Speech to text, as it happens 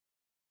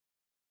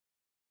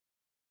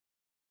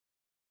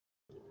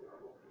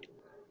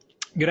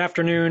Good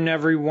afternoon,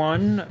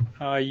 everyone.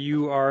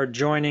 You are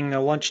joining the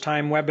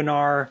lunchtime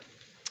webinar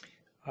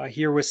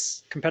here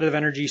with Competitive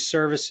Energy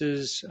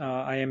Services.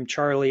 I am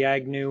Charlie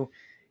Agnew,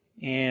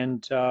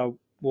 and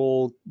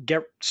we'll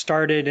get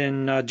started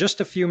in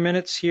just a few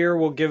minutes here.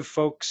 We'll give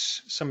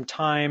folks some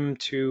time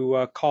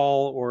to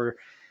call or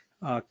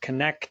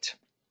connect.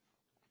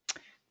 A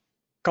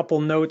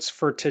couple notes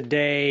for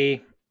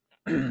today.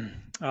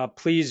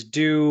 Please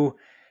do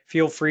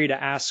feel free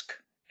to ask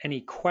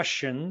any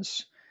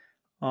questions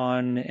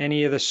on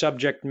any of the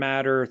subject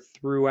matter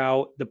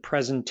throughout the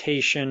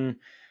presentation.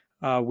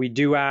 We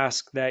do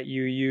ask that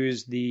you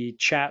use the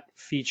chat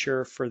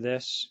feature for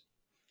this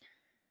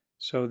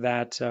so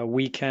that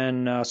we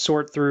can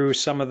sort through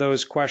some of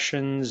those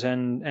questions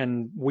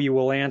and we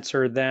will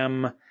answer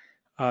them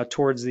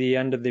towards the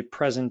end of the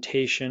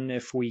presentation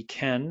if we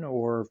can,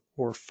 or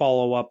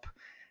follow up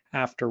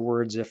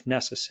afterwards if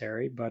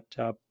necessary. But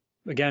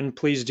again,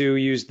 please do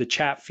use the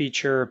chat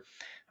feature.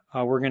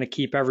 We're going to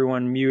keep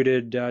everyone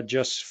muted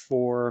just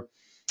for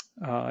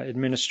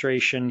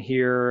administration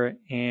here,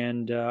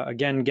 and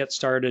again, get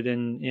started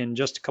in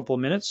just a couple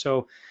of minutes.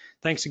 So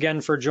thanks again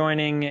for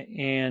joining,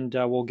 and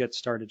we'll get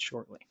started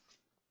shortly.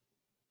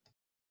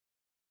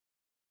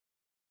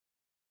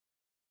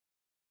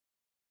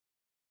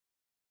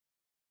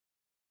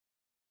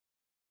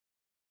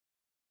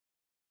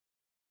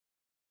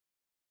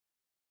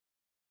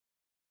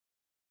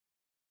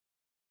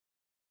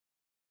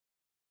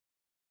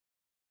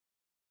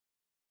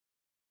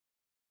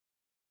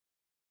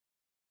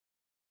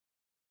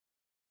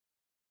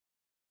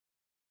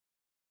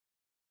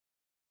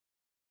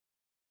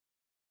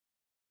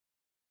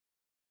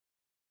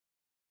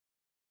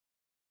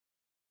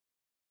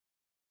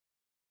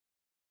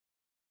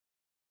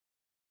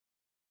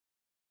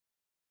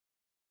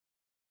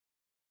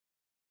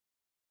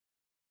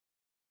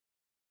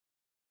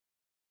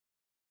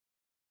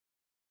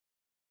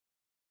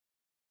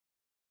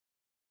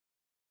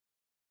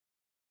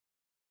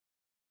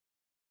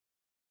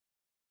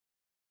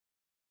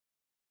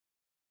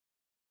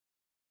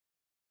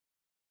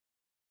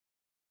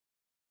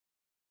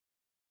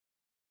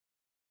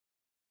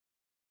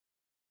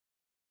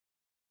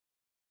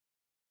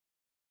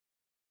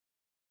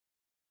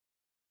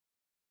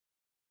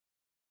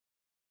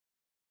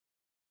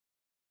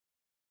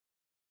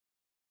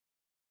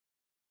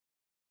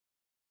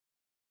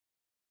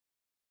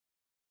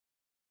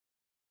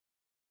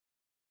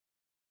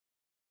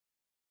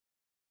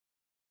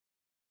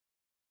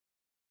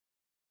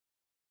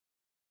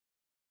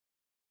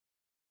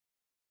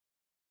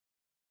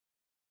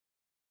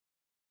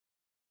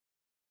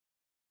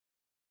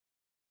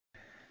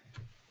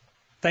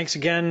 Thanks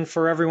again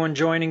for everyone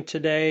joining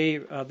today.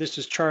 This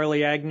is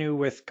Charlie Agnew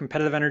with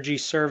Competitive Energy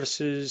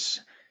Services.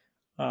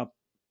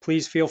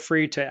 Please feel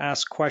free to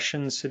ask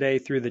questions today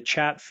through the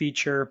chat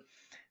feature.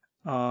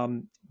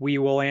 We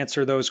will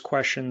answer those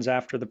questions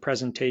after the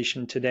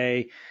presentation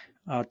today.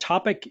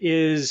 Topic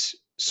is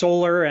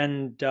solar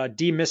and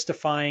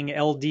demystifying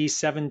LD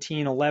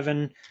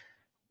 1711.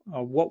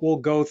 What we'll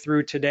go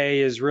through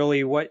today is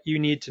really what you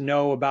need to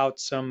know about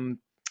some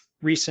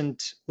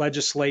recent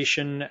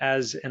legislation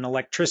as an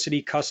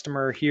electricity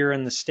customer here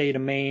in the state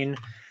of Maine,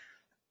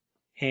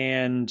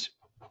 and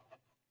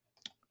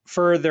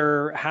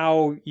further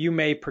how you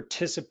may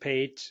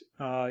participate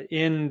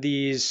in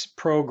these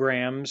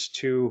programs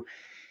to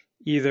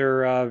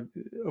either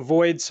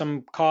avoid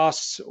some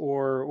costs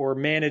or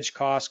manage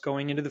costs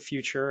going into the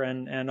future,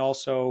 and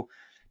also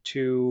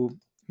to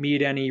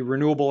meet any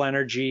renewable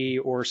energy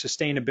or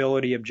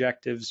sustainability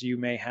objectives you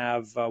may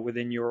have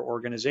within your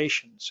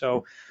organization. So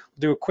we'll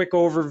do a quick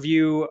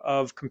overview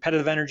of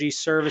competitive energy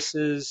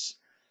services.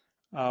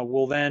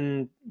 We'll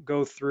then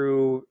go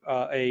through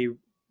a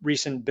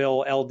recent bill,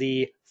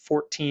 LD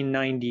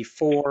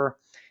 1494,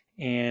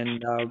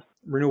 and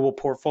renewable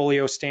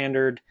portfolio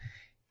standard.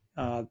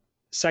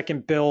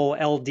 Second bill,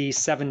 LD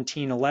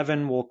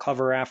 1711, we'll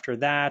cover after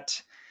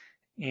that,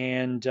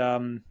 and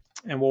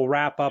we'll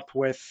wrap up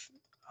with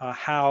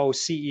how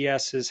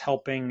CES is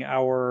helping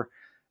our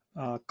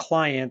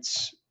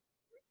clients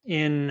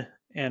in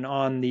and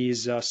on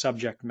these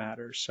subject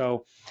matters.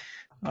 So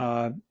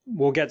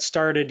we'll get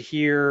started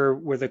here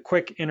with a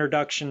quick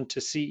introduction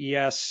to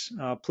CES.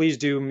 Please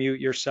do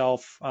mute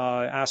yourself,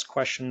 ask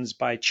questions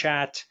by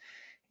chat,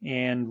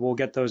 and we'll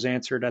get those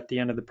answered at the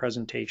end of the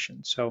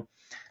presentation. So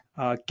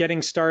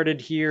getting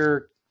started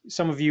here,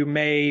 some of you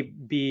may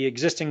be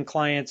existing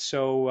clients,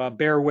 so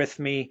bear with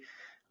me.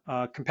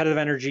 Competitive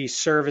Energy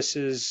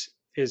Services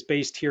is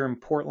based here in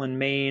Portland,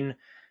 Maine.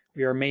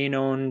 We are a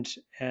Maine-owned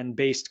and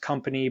based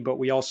company, but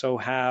we also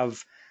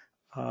have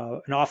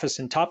an office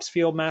in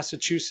Topsfield,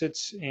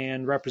 Massachusetts,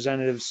 and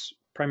representatives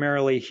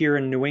primarily here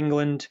in New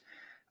England,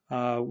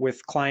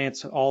 with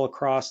clients all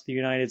across the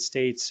United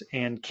States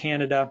and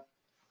Canada.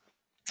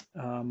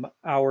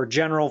 Our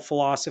general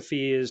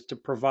philosophy is to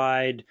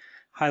provide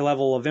high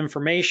level of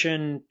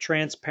information,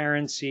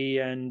 transparency,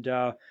 and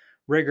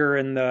rigor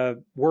in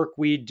the work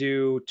we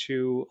do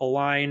to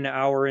align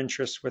our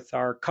interests with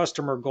our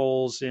customer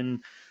goals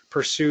in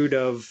pursuit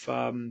of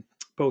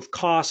both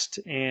cost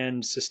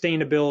and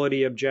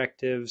sustainability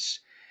objectives,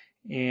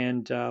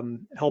 and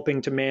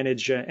helping to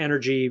manage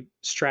energy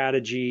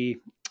strategy,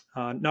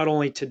 not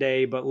only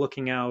today, but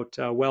looking out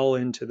well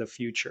into the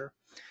future.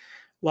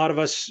 A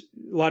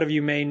lot of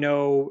you may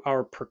know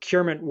our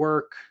procurement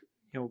work,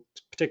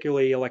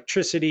 particularly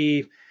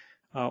electricity,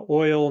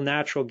 oil,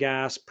 natural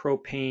gas,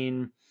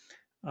 propane.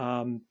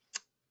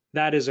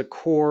 That is a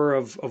core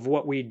of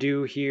what we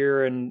do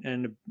here,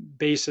 and a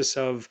basis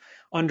of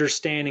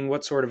understanding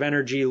what sort of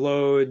energy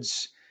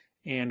loads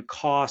and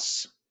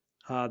costs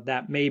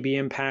that may be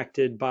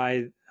impacted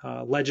by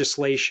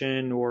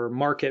legislation or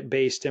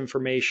market-based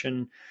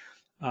information.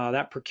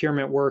 That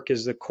procurement work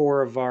is the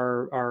core of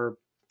our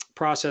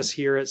process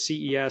here at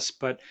CES,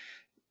 but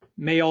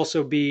may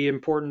also be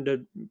important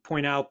to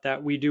point out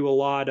that we do a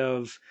lot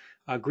of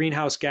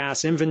greenhouse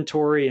gas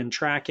inventory and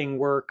tracking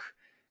work,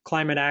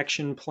 climate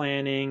action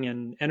planning,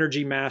 and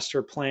energy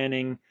master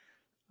planning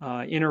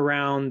in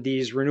around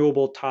these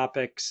renewable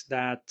topics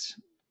that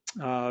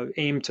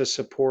aim to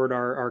support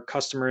our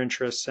customer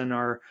interests and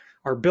are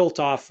built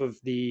off of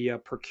the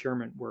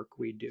procurement work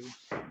we do.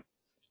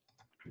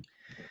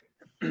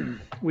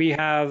 We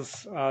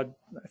have, I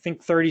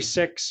think,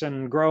 36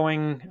 and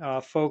growing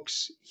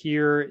folks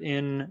here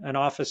in an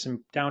office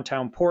in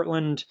downtown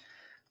Portland.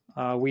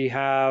 We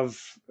have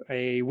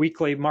a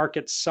weekly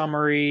market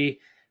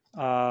summary,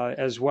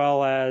 as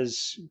well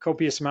as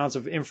copious amounts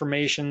of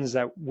information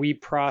that we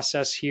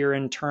process here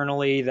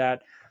internally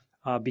that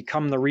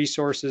become the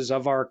resources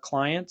of our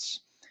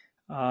clients.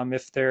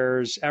 If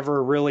there's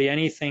ever really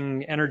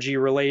anything energy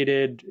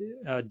related,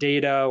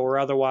 data or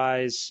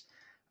otherwise,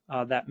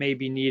 that may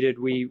be needed,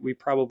 we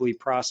probably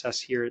process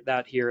here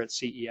at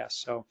CES.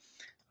 So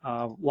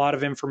a lot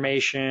of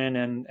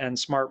information and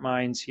smart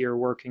minds here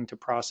working to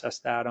process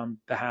that on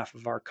behalf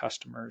of our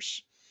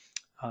customers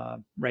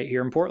right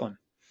here in Portland.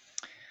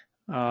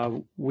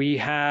 We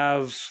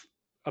have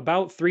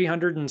about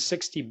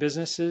 360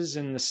 businesses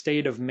in the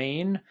state of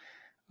Maine,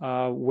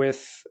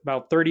 with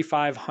about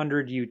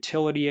 3,500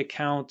 utility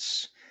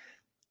accounts.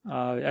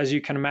 As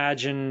you can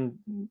imagine,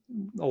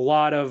 a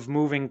lot of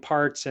moving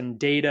parts and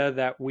data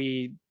that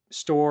we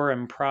store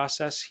and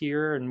process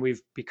here, and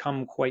we've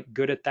become quite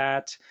good at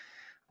that.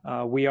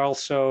 We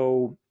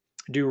also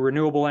do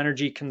renewable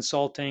energy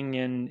consulting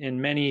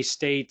in many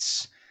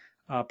states,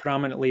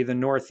 predominantly the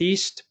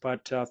Northeast,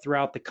 but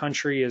throughout the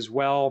country as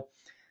well.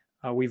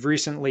 We've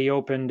recently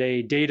opened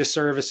a data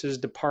services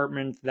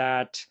department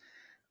that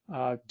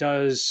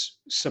does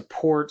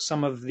support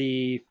some of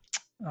the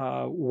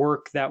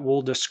work that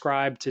we'll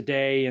describe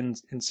today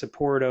in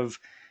support of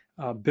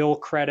bill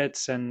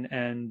credits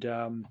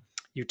and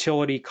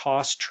utility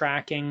cost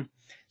tracking.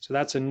 So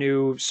that's a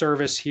new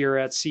service here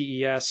at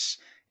CES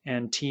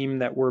and team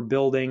that we're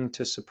building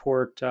to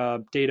support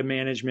data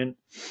management,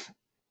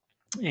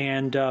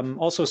 and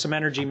also some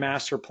energy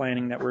master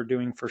planning that we're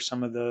doing for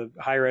some of the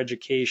higher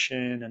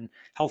education and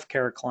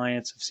healthcare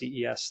clients of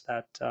CES.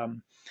 That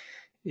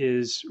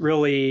is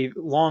really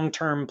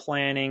long-term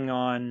planning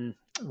on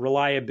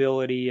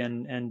reliability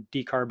and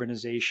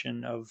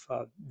decarbonization of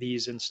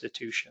these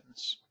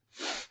institutions.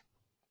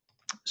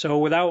 So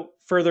without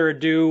further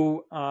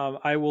ado,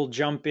 I will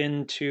jump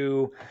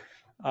into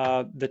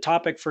the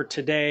topic for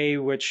today,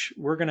 which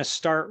we're going to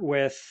start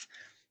with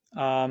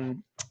LD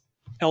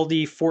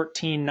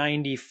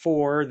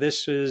 1494.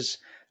 This is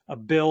a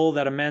bill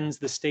that amends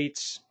the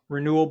state's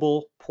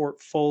Renewable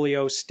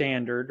Portfolio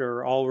Standard,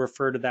 or I'll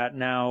refer to that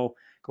now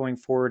going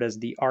forward as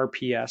the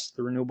RPS,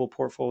 the Renewable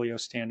Portfolio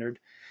Standard,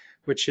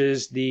 which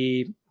is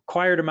the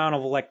required amount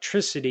of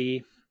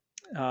electricity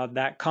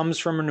that comes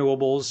from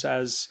renewables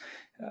as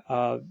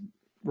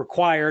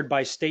required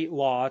by state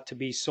law to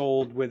be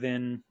sold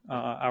within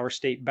our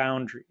state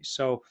boundaries.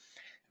 So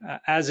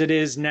as it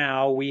is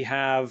now, we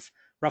have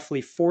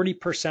roughly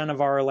 40%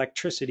 of our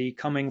electricity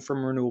coming from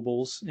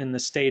renewables in the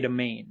state of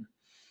Maine.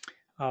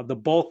 The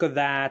bulk of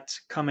that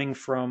coming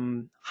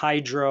from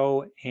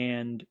hydro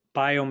and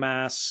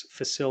biomass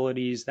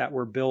facilities that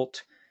were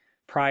built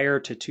prior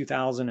to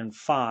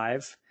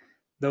 2005.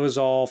 Those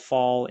all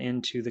fall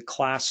into the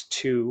Class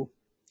 2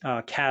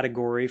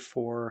 category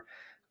for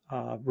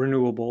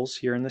renewables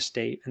here in the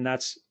state, and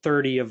that's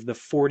 30 of the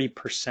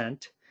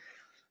 40%.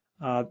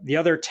 The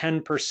other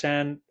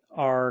 10%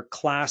 are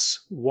Class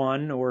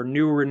 1 or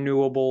new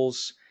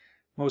renewables,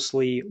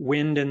 mostly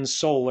wind and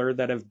solar,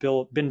 that have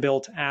been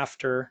built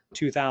after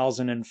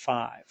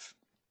 2005.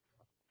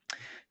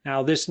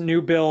 Now, this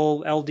new bill,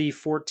 LD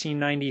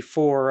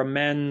 1494,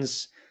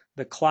 amends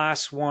the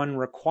Class 1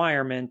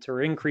 requirement,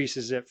 or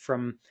increases it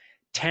from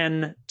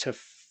 10 to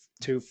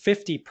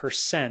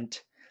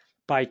 50%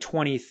 by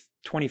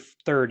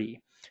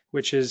 2030,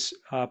 which is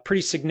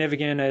pretty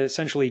significant,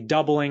 essentially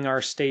doubling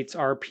our state's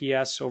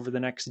RPS over the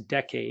next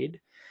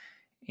decade.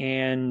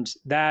 And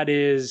that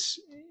is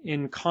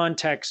in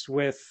context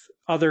with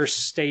other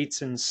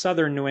states in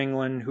southern New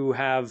England who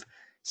have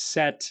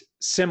set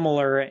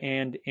similar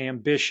and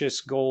ambitious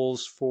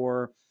goals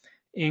for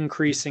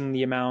increasing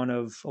the amount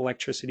of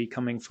electricity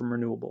coming from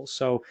renewables.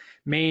 So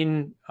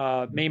Maine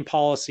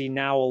policy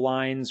now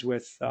aligns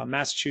with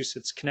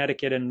Massachusetts,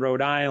 Connecticut, and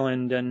Rhode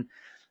Island,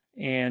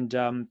 and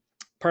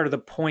part of the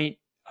point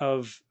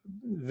of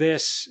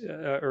this,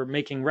 or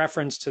making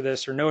reference to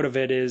this or note of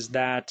it, is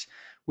that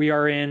we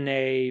are in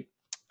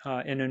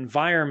an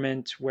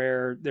environment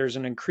where there's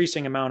an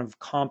increasing amount of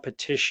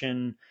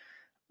competition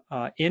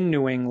in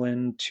New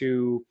England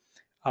to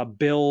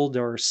build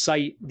or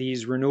site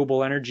these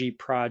renewable energy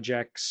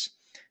projects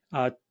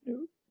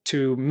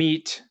to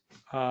meet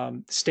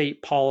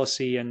state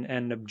policy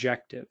and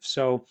objectives.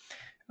 So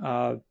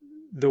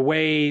the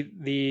way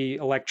the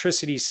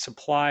electricity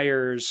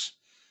suppliers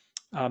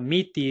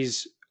meet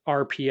these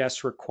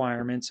RPS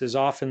requirements is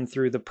often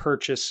through the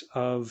purchase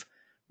of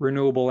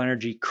renewable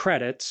energy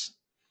credits,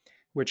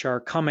 which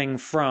are coming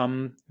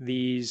from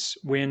these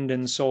wind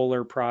and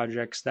solar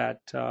projects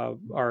that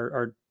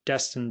are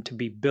destined to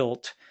be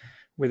built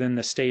within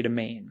the state of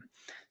Maine.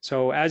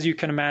 So as you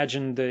can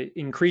imagine, the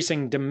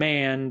increasing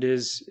demand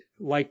is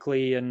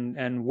likely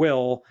and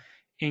will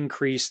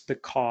increase the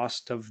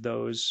cost of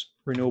those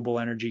renewable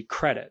energy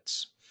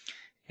credits.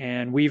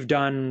 And we've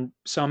done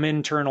some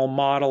internal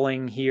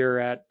modeling here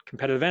at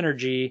Competitive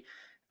Energy,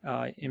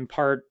 in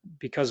part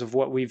because of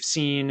what we've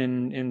seen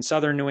in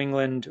southern New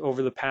England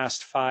over the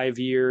past 5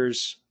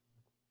 years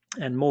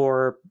and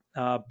more,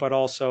 but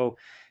also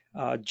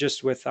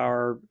just with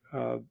our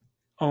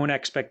own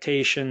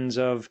expectations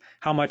of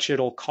how much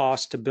it'll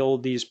cost to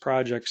build these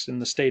projects in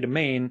the state of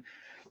Maine.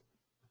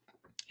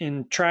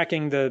 In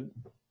tracking the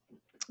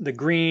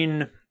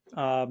green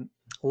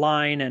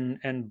line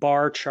and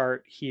bar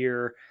chart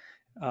here,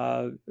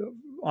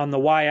 on the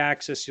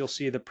y-axis you'll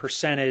see the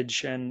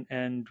percentage,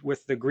 and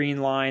with the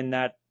green line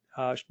that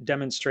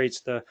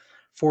demonstrates the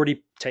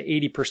 40 to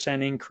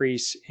 80%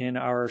 increase in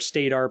our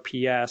state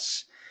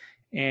RPS.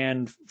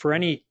 And for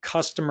any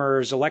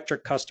customers,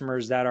 electric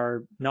customers that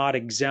are not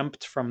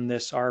exempt from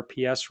this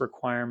RPS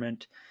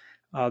requirement,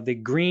 the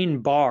green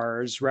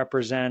bars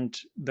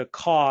represent the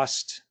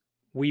cost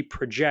we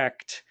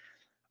project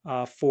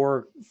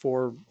for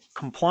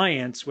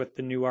compliance with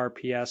the new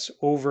RPS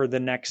over the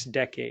next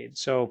decade.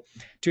 So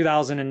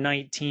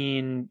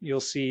 2019, you'll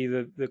see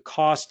the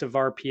cost of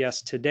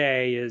RPS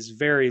today is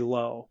very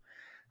low,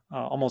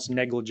 almost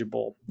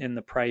negligible in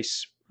the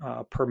price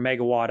per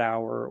megawatt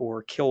hour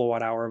or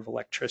kilowatt hour of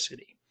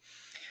electricity.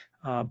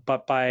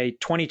 But by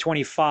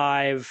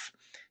 2025,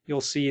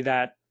 you'll see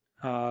that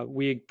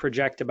we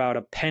project about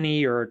a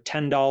penny or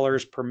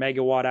 $10 per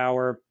megawatt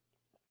hour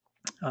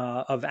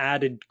of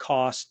added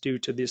cost due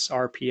to this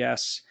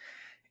RPS.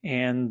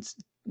 And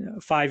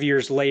 5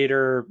 years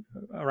later,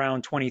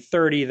 around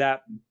 2030,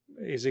 that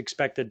is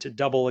expected to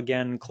double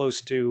again, close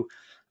to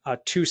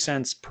 2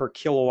 cents per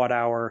kilowatt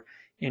hour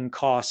in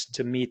cost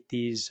to meet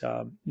these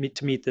to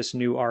meet this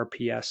new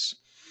RPS.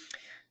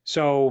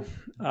 So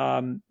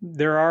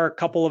there are a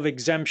couple of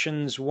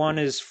exemptions. One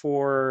is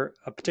for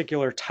a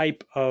particular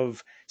type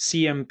of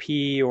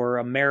CMP or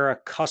Amera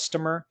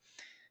customer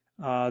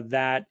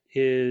that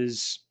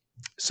is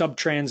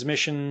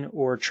subtransmission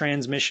or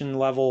transmission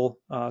level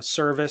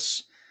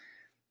service.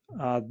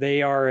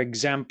 They are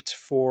exempt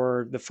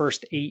for the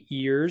first 8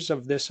 years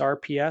of this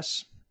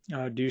RPS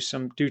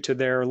due to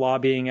their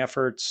lobbying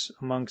efforts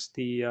amongst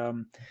the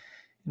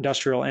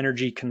industrial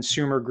energy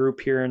consumer group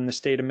here in the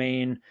state of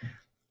Maine.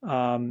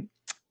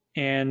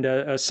 And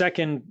a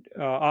second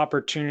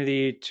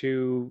opportunity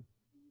to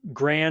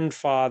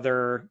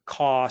grandfather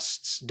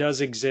costs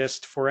does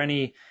exist for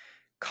any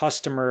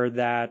customer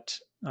that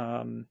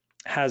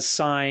has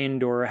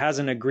signed or has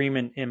an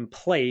agreement in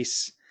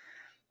place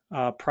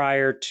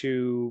prior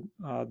to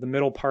the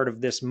middle part of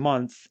this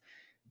month.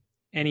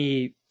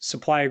 Any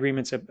supply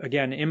agreements,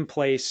 again, in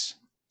place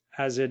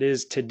as it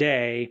is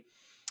today,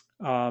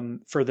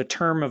 for the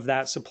term of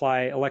that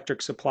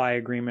electric supply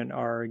agreement,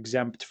 are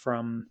exempt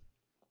from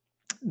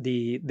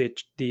the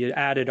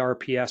added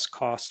RPS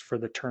cost for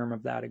the term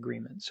of that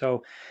agreement.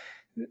 So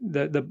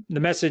the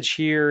message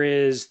here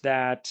is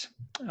that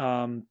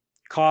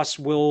costs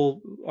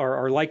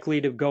are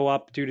likely to go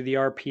up due to the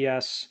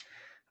RPS.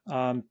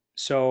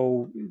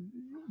 So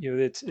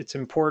it's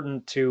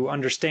important to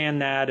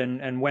understand that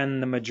and when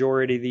the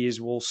majority of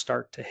these will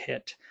start to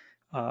hit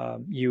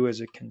you as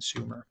a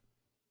consumer.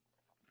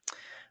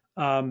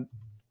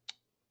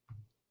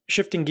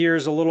 Shifting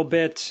gears a little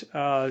bit,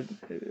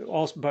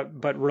 also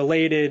but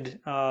related,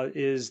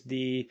 is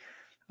the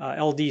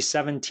LD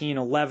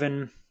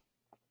 1711.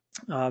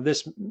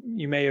 This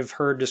you may have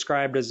heard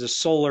described as a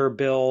solar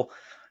bill,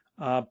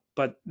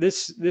 but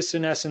this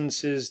in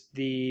essence is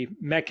the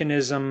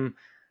mechanism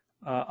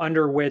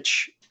under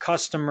which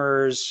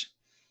customers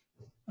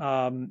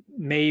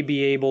may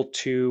be able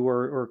to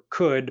or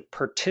could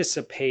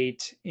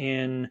participate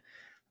in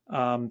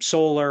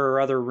solar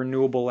or other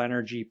renewable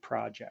energy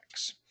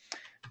projects.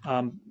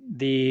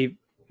 The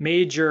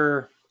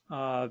major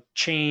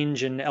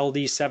change in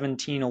LD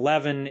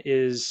 1711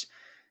 is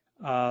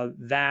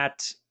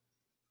that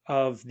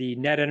of the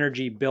net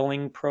energy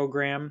billing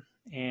program.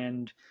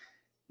 And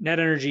net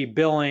energy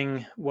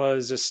billing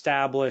was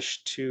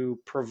established to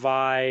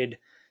provide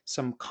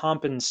some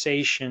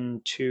compensation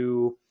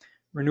to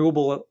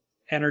renewable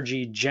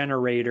energy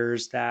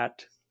generators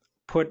that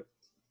put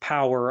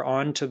power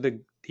onto the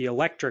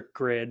electric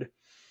grid,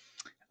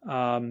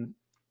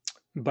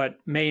 but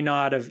may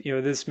not have,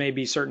 this may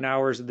be certain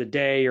hours of the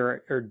day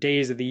or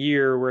days of the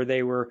year where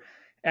they were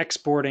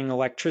exporting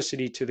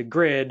electricity to the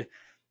grid,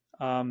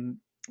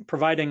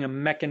 providing a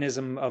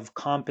mechanism of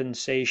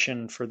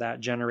compensation for that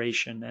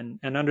generation.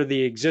 And under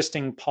the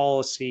existing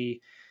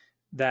policy,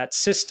 that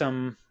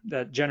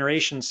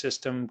generation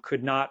system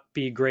could not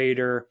be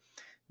greater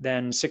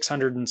than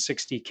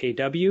 660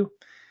 kW.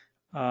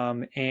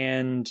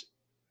 And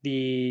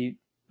the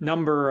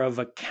number of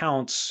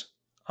accounts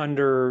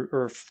under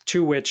or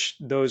to which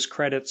those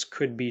credits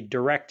could be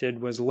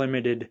directed was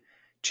limited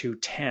to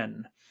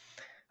 10.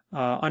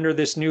 Under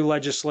this new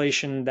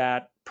legislation,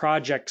 that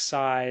project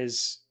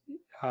size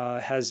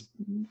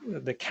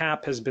the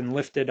cap has been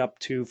lifted up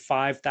to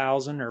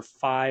 5,000 or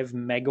 5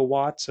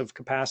 megawatts of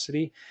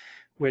capacity,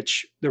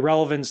 which the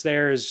relevance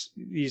there is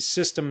these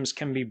systems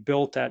can be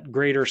built at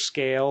greater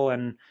scale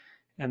and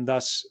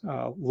thus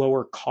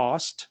lower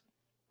cost.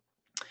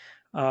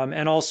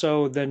 And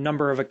also the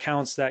number of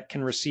accounts that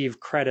can receive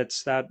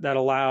credits that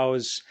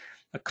allows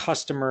a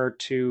customer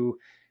to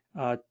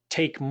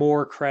take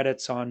more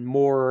credits on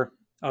more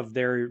of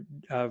their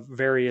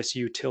various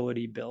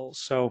utility bills.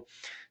 So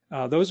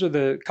those are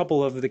the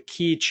couple of the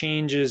key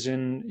changes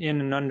in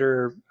and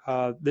under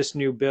this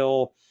new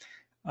bill.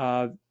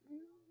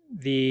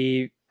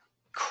 The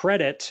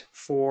credit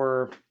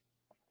for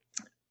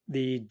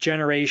the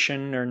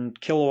generation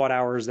and kilowatt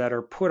hours that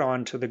are put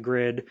onto the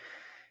grid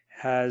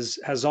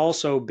has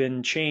also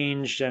been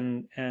changed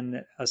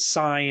and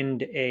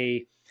assigned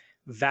a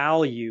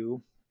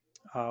value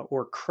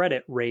or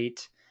credit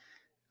rate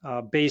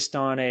based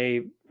on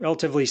a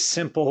relatively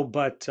simple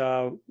but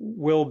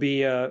will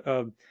be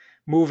a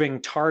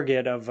moving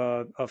target of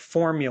a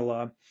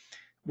formula,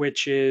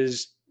 which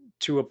is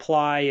to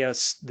apply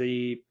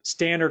the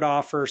standard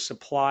offer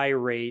supply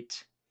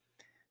rate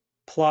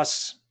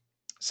plus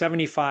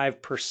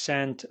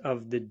 75%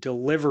 of the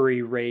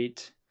delivery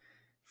rate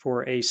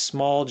for a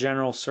small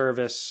general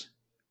service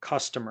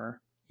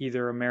customer,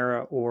 either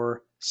Emera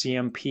or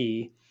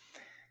CMP.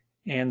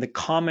 And the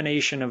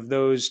combination of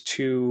those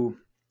two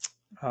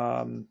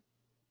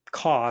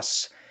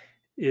costs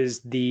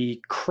is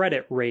the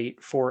credit rate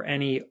for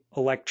any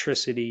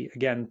electricity,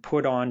 again,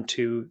 put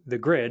onto the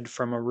grid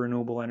from a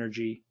renewable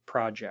energy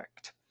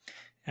project.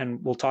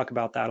 And we'll talk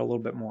about that a little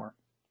bit more.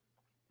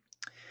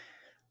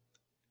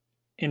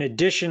 In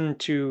addition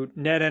to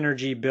net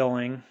energy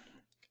billing,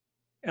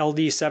 LD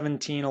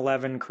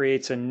 1711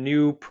 creates a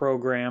new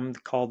program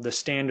called the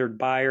Standard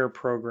Buyer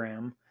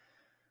Program,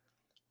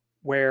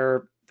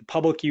 where the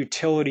Public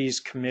Utilities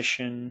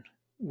Commission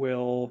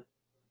will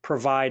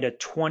provide a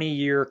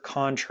 20-year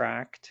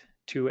contract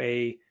to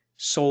a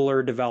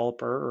solar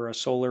developer or a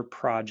solar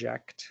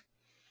project,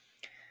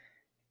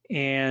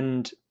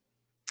 and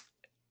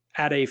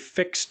at a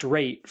fixed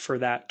rate for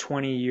that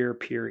 20-year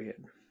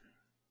period.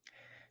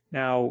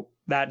 Now,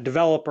 that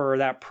developer or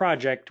that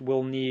project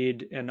will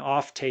need an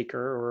off-taker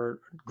or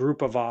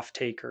group of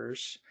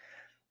off-takers,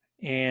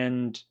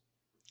 and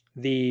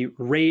the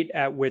rate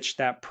at which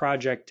that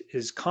project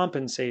is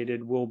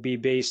compensated will be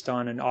based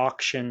on an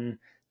auction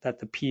that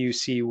the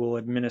PUC will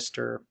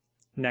administer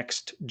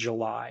next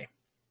July.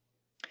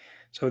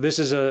 So this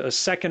is a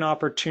second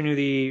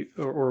opportunity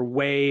or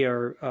way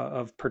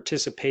of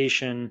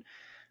participation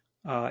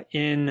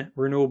in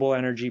renewable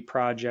energy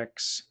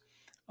projects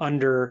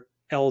under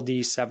LD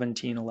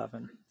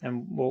 1711.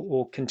 And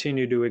we'll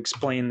continue to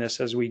explain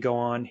this as we go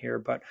on here.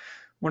 But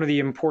one of the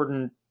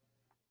important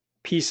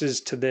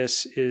pieces to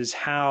this is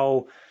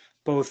how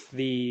both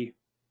the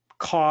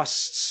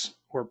costs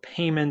or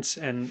payments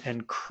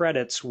and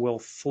credits will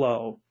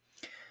flow.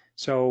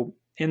 So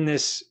in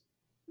this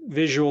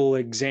visual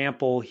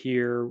example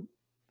here,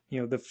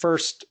 the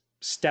first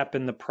step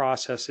in the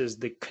process is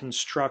the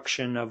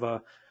construction of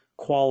a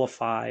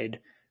qualified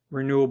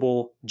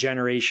renewable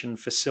generation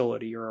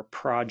facility or a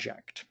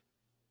project.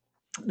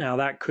 Now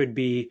that could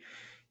be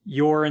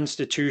your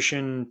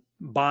institution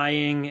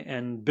buying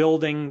and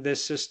building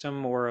this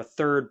system, or a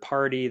third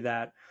party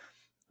that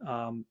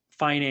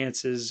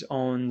finances,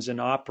 owns,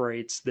 and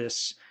operates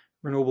this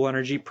renewable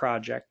energy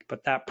project.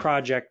 But that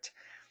project,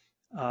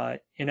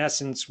 in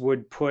essence,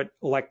 would put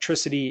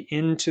electricity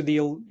into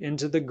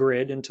the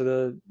grid, into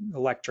the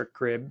electric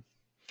grid.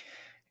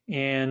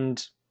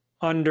 And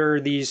under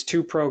these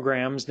two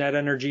programs, net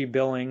energy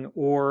billing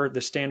or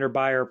the standard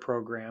buyer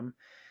program,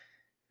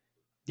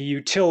 the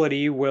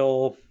utility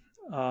will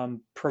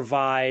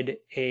provide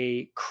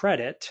a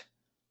credit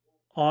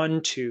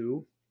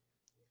onto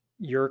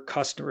your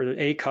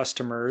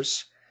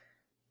customer's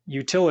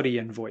utility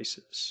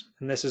invoices.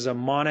 And this is a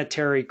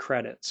monetary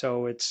credit.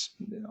 So it's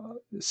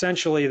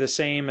essentially the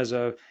same as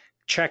a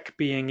check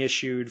being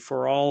issued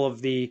for all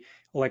of the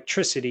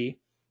electricity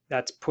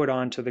that's put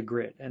onto the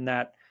grid. And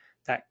that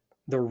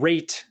the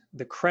rate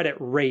the credit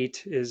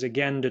rate is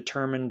again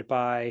determined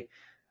by,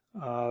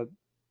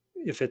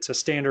 if it's a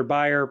standard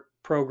buyer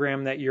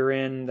program that you're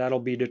in, that'll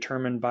be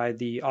determined by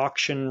the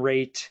auction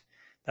rate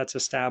that's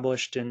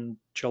established in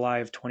July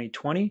of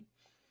 2020.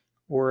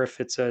 Or if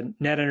it's a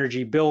net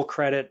energy bill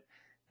credit,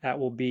 that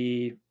will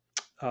be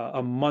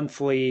a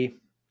monthly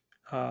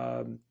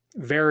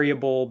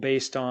variable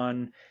based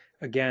on,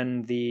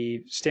 again,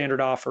 the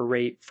standard offer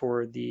rate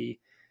for the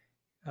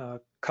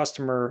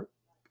customer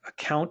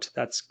account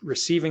that's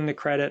receiving the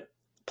credit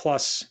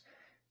plus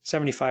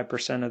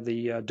 75% of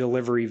the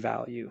delivery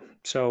value.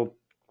 So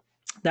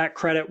that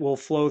credit will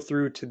flow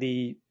through to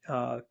the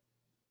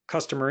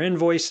customer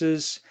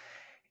invoices,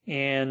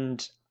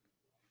 and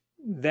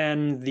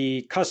then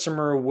the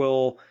customer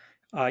will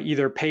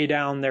either pay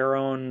down their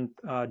own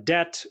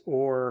debt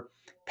or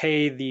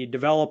pay the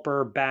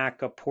developer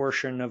back a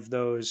portion of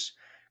those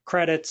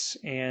credits,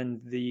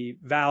 and the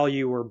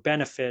value or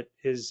benefit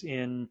is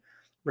in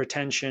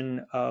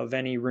retention of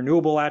any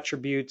renewable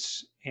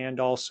attributes and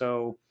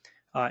also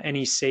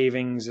any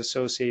savings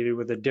associated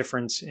with a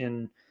difference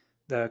in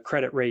the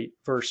credit rate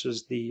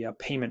versus the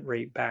payment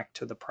rate back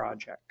to the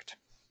project.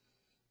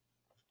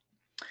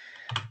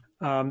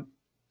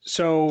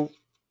 So,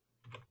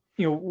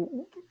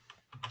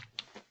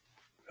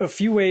 a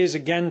few ways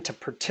again to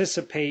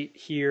participate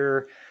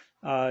here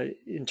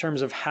in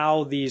terms of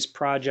how these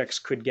projects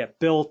could get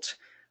built.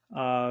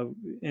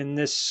 In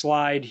this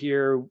slide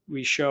here,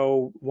 we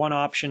show one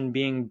option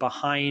being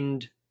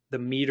behind the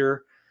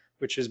meter,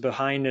 which is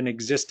behind an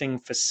existing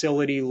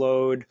facility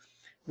load,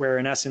 where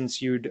in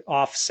essence you'd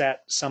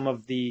offset some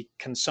of the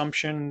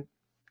consumption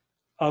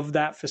of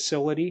that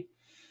facility.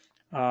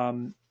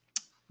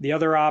 The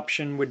other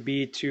option would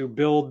be to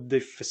build the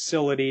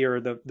facility or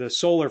the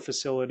solar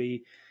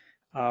facility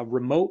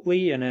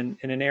remotely in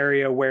an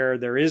area where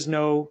there is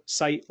no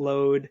site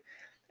load,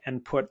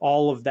 and put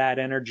all of that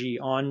energy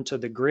onto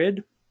the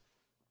grid.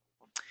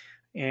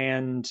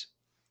 And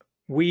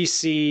we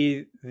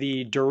see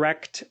the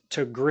direct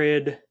to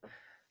grid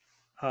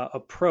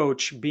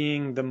approach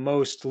being the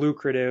most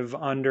lucrative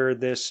under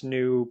this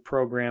new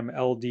program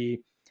LD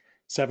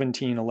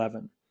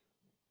 1711.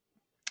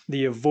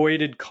 The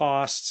avoided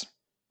costs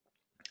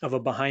of a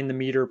behind the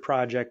meter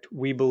project,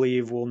 we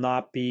believe, will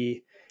not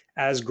be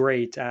as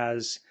great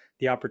as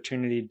the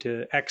opportunity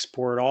to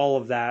export all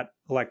of that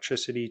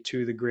electricity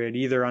to the grid,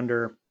 either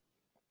under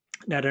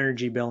net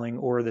energy billing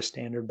or the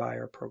standard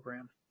buyer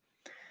program.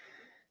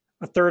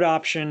 A third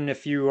option,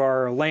 if you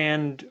are a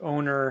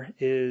landowner,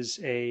 is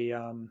a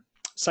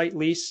site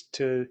lease,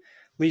 to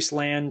lease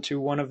land to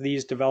one of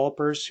these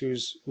developers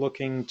who's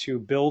looking to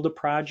build a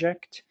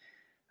project.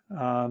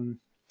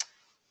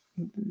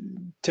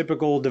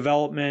 Typical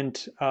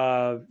development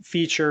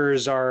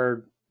features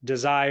are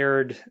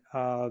desired,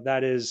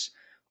 that is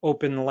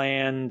open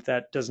land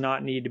that does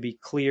not need to be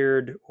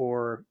cleared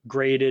or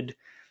graded,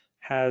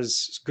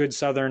 has good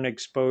southern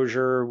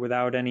exposure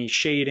without any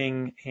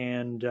shading,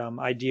 and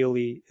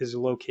ideally is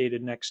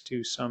located next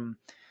to some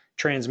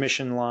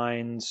transmission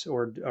lines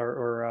or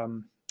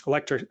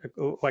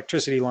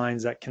electricity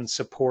lines that can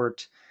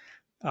support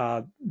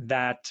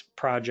that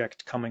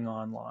project coming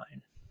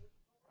online.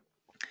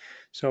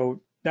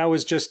 So that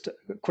was just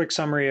a quick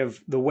summary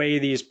of the way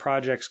these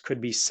projects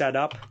could be set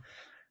up.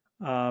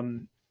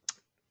 One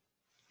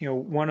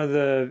of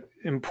the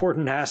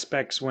important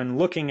aspects when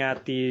looking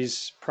at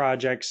these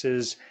projects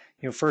is,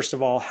 first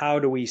of all, how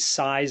do we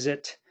size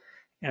it,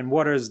 and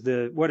what is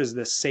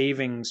the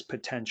savings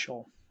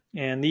potential?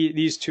 And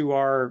these two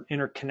are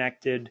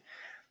interconnected.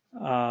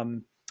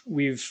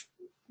 We've,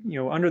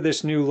 under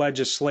this new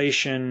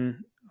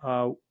legislation,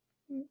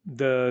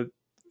 the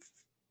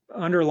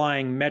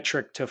underlying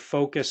metric to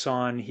focus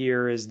on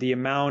here is the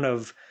amount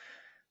of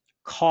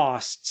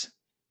cost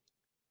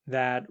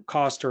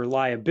or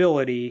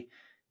liability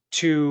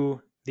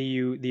to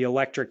the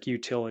electric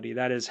utility.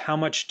 That is, how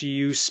much do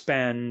you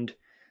spend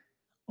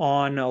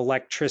on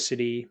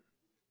electricity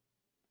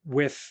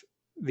with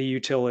the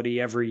utility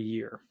every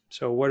year?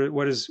 So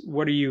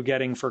what are you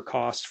getting for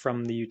cost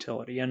from the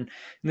utility? And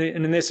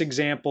in this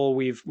example,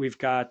 we've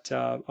got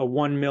a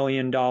 $1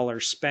 million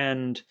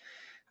spend,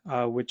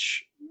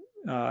 which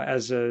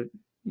as a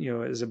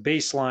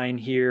baseline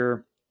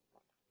here,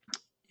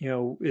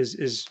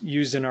 is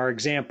used in our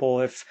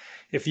example.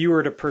 If you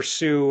were to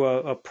pursue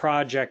a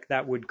project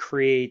that would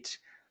create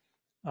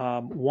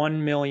 $1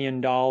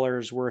 million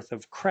worth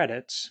of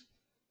credits,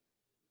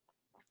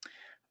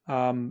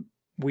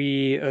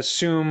 we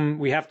assume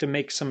we have to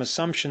make some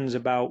assumptions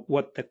about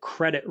what the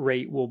credit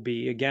rate will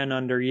be, again,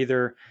 under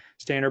either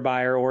standard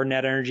buyer or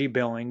net energy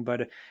billing.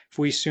 But if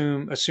we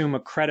assume a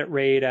credit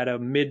rate at a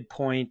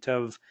midpoint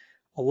of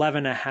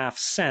 11.5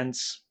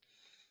 cents,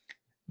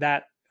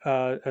 that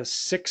a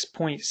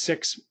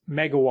 6.6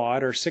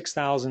 megawatt or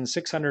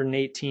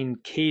 6,618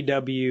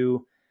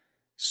 kW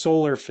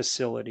solar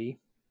facility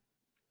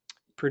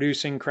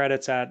producing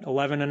credits at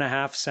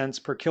 11.5 cents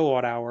per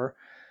kilowatt hour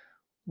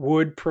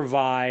would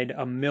provide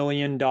 $1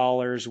 million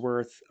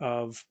worth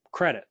of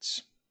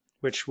credits,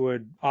 which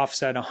would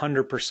offset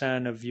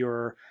 100% of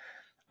your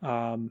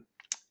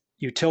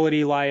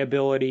utility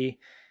liability,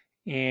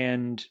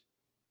 and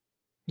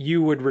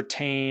you would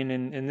retain,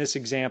 in this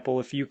example,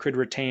 if you could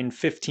retain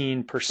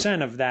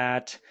 15% of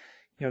that,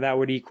 that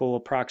would equal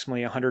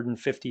approximately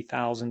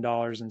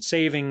 $150,000 in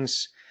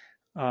savings.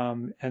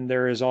 And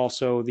there is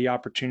also the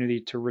opportunity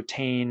to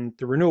retain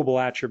the renewable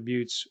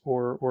attributes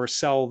or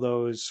sell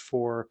those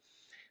for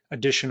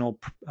additional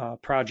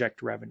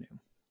project revenue.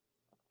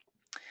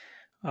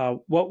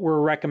 What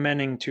we're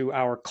recommending to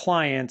our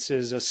clients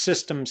is a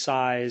system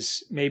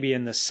size maybe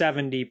in the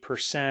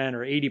 70% or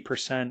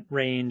 80%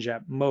 range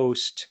at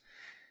most,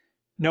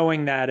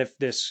 knowing that if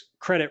this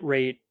credit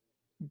rate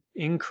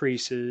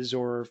increases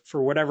or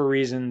for whatever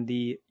reason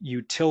the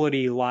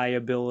utility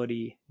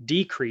liability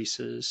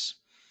decreases,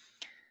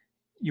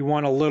 you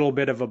want a little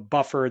bit of a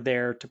buffer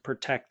there to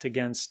protect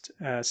against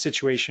a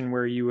situation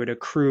where you would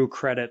accrue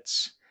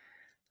credits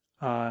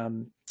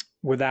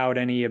without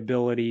any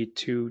ability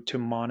to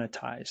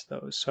monetize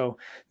those. So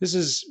this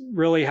is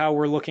really how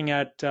we're looking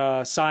at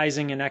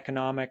sizing and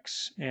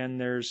economics, and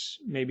there's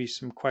maybe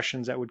some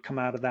questions that would come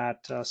out of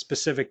that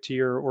specific to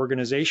your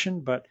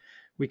organization, but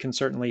we can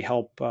certainly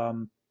help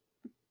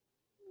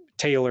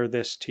tailor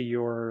this to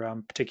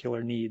your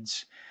particular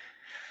needs.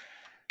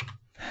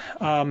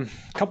 A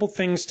couple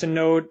things to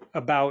note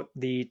about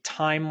the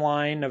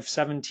timeline of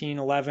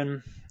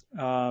 1711.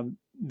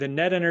 The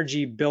net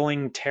energy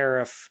billing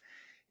tariff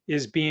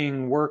is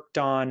being worked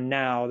on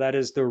now. That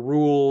is the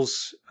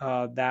rules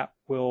that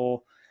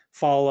will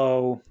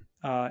follow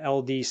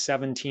LD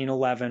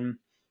 1711.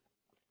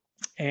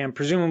 And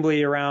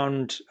presumably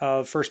around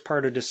first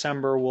part of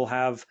December, we'll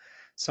have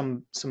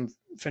some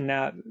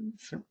finalized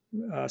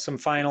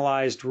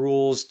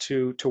rules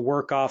to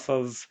work off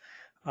of.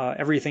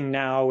 Everything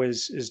now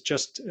is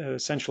just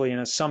essentially an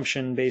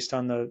assumption based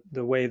on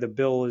the way the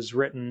bill is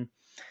written.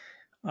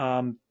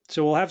 So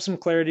we'll have some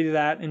clarity to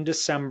that in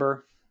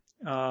December.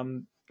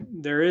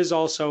 There is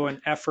also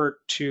an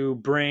effort to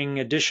bring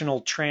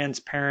additional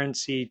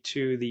transparency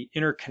to the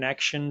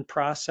interconnection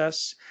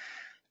process.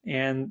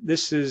 And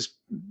this is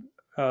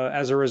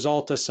as a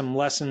result of some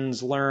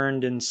lessons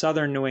learned in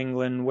southern New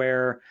England,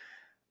 where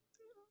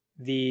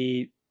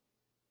the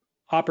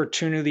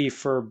opportunity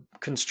for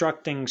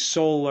constructing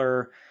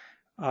solar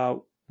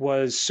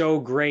was so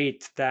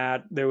great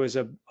that there was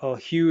a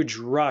huge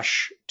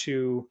rush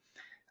to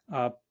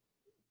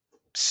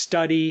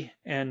study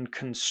and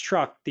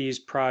construct these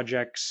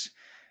projects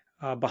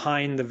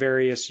behind the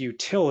various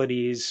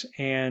utilities,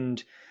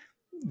 and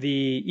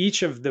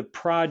each of the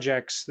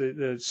projects,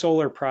 the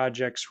solar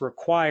projects,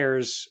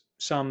 requires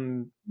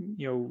some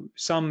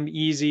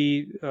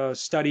easy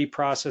study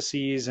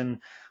processes, and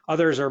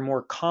others are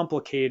more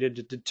complicated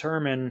to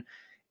determine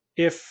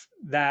if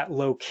that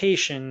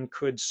location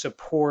could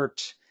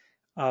support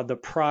the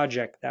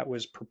project that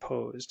was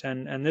proposed.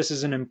 And this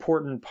is an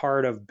important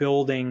part of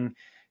building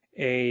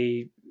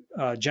a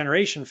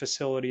generation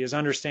facility, is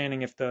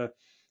understanding if the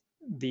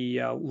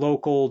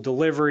local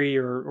delivery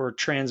or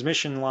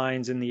transmission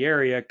lines in the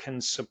area can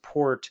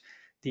support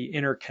the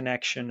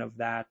interconnection of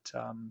that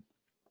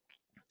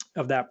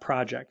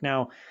project.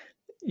 Now,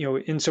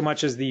 in so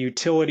much as the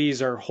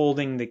utilities are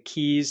holding the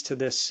keys to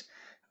this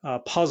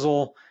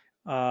puzzle,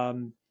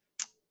 the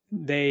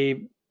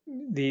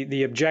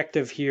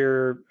objective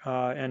here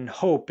and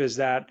hope is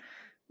that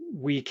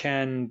we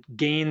can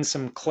gain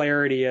some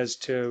clarity as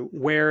to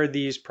where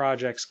these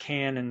projects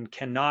can and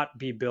cannot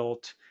be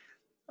built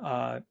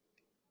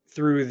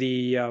through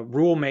the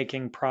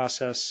rulemaking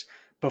process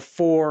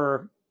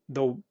before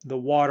the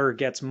water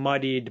gets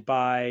muddied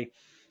by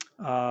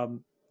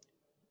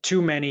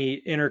too many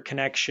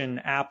interconnection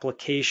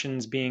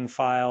applications being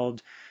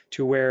filed,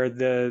 to where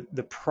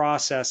the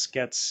process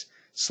gets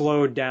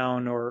slowed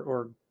down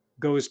or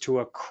goes to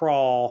a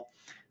crawl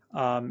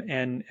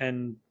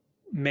and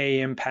may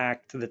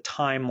impact the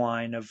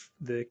timeline of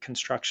the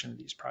construction of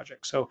these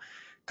projects. So a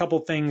couple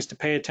things to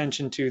pay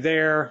attention to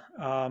there.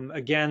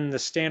 Again, the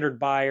standard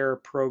buyer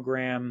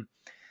program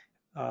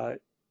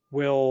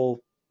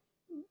will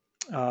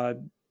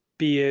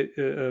be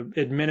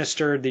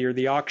administered,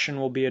 the auction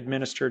will be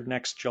administered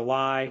next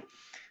July.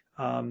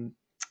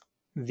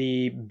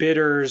 The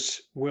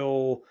bidders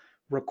will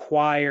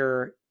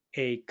require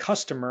a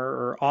customer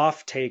or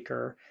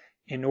off-taker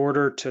in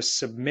order to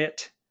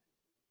submit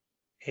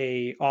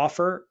a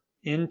offer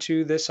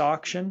into this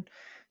auction.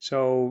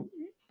 So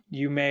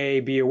you may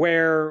be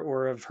aware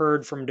or have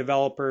heard from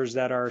developers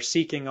that are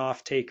seeking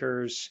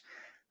off-takers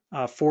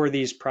for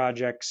these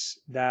projects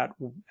that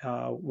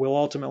will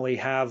ultimately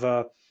have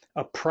a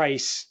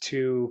price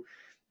to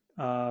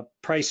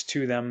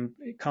them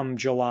come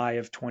July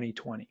of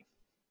 2020.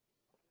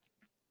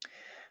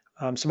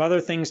 Some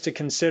other things to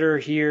consider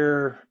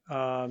here.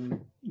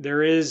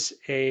 There is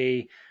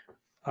a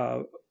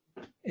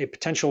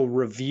potential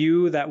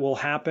review that will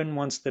happen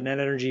once the net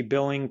energy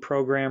billing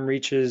program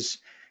reaches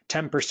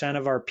 10%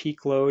 of our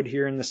peak load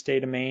here in the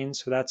state of Maine.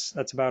 So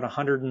that's about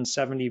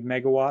 170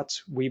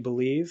 megawatts, we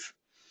believe.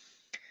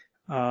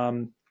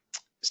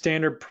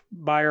 Standard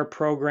buyer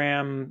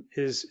program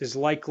is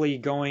likely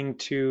going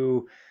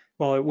to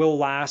while it will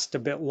last a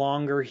bit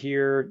longer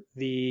here,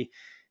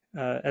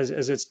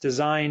 as it's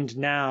designed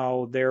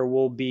now, there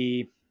will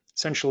be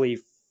essentially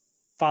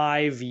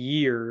 5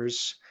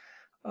 years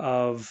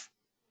of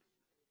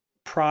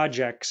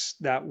projects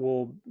that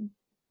will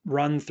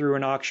run through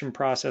an auction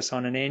process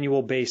on an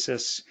annual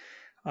basis,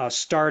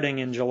 starting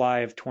in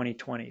July of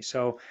 2020.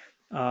 So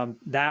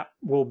that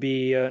will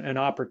be an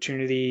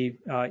opportunity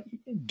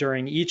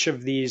during each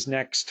of these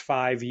next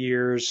 5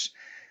 years.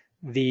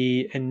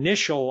 The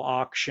initial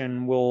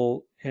auction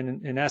will,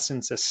 in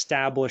essence,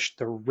 establish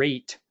the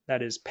rate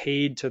that is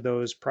paid to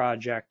those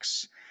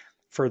projects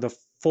for the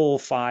full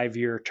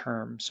 5-year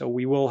term. So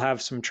we will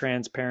have some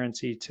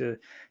transparency to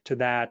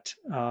that.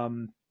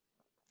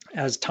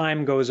 As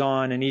time goes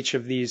on in each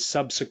of these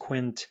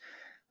subsequent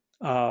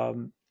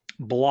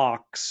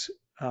blocks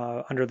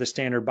under the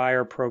standard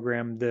buyer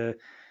program,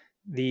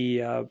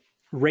 the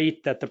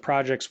rate that the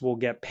projects will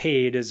get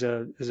paid is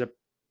a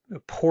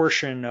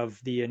portion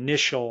of the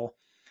initial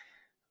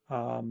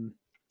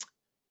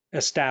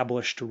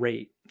established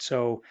rate.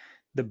 So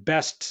the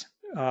best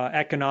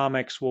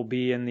economics will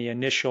be in the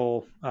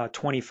initial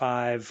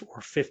 25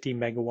 or 50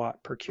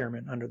 megawatt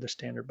procurement under the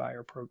standard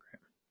buyer program.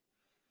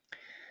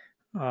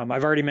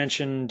 I've already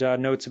mentioned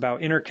notes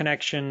about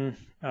interconnection.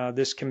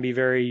 This can be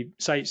very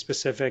site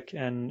specific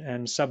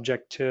and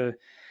subject to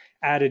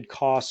added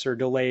costs or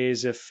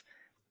delays if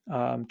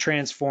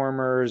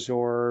transformers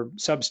or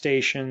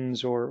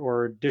substations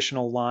or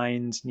additional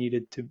lines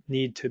need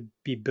to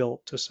be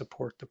built to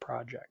support the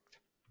project.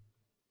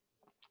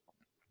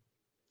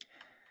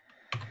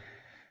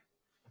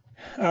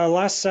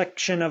 Last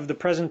section of the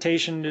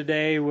presentation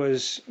today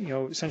was,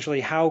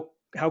 essentially how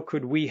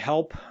could we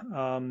help,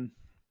 and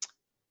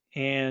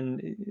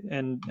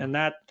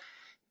that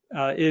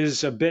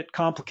is a bit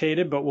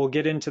complicated, but we'll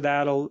get into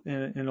that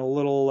in a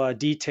little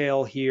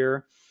detail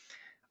here.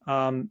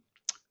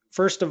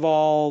 First of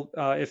all,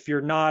 if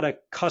you're not a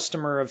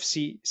customer of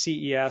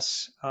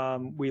CES,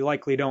 we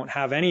likely don't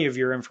have any of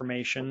your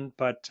information,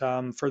 but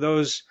for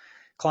those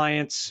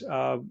clients,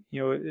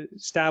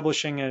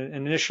 establishing an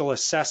initial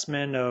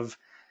assessment of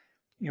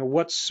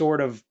what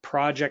sort of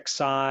project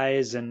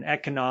size and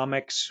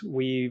economics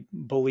we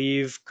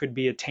believe could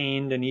be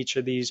attained in each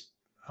of these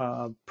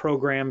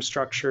program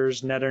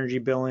structures, net energy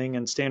billing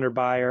and standard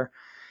buyer,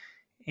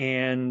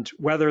 and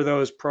whether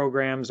those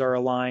programs are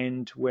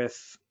aligned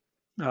with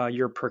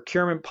your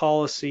procurement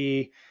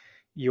policy,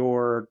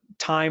 your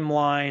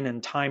timeline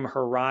and time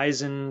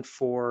horizon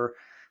for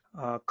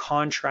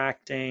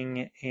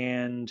contracting,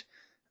 and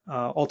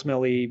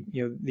ultimately,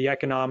 the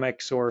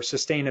economics or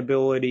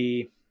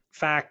sustainability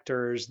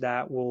factors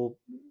that will,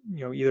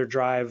 either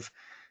drive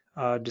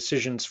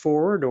decisions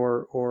forward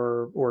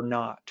or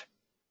not.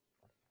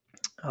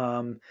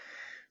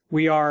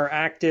 We are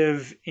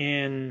active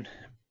in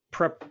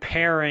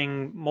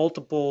preparing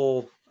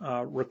multiple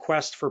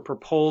requests for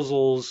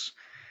proposals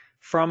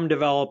from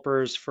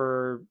developers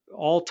for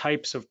all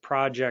types of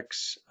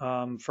projects,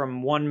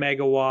 from 1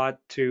 megawatt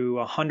to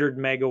 100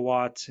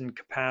 megawatts in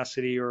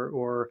capacity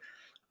or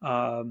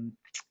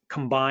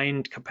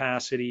combined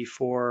capacity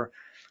for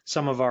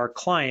some of our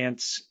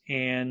clients.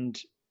 And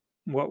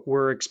what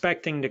we're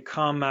expecting to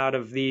come out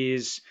of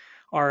these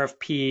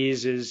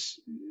RFPs is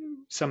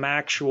some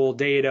actual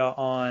data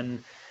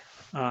on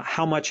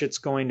how much it's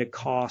going to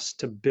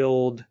cost to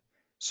build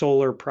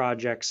solar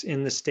projects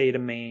in the state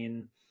of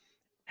Maine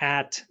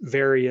at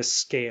various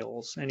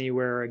scales,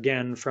 anywhere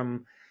again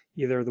from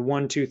either the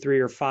 1, 2, 3,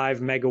 or 5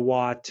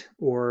 megawatt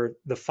or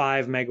the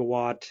 5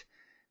 megawatt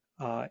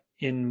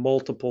in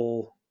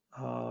multiples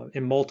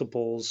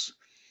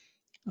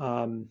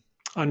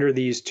under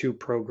these two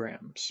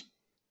programs.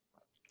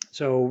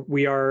 So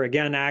we are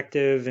again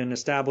active in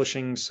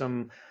establishing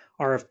some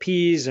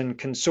RFPs and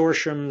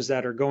consortiums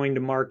that are going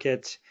to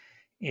market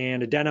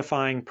and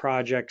identifying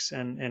projects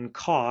and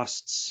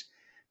costs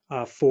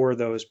for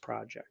those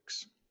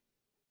projects.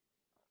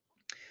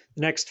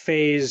 The next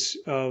phase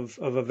of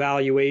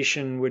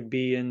evaluation would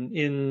be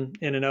in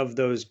and of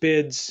those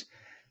bids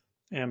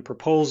and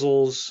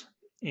proposals,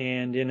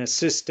 and in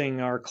assisting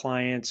our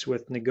clients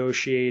with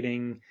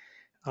negotiating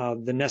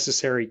the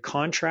necessary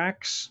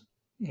contracts.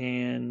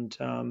 And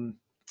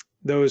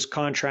those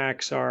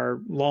contracts are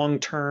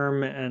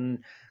long-term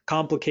and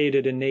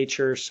complicated in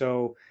nature,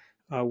 so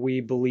we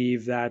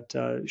believe that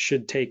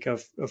should take a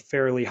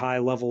fairly high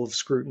level of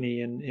scrutiny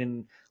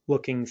in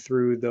looking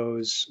through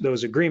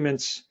those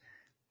agreements,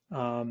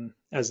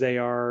 as they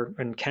are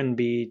and can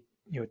be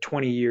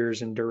 20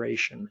 years in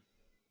duration.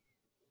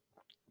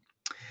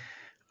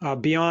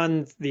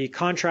 Beyond the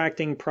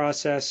contracting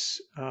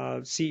process,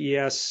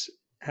 CES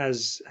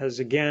has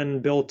again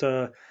built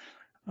a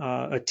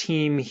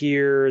team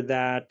here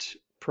that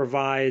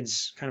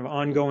provides kind of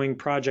ongoing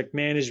project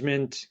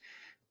management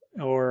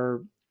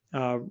or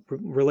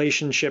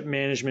relationship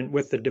management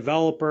with the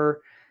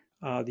developer,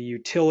 the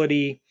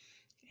utility,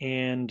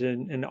 and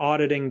an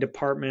auditing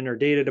department or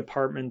data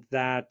department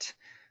that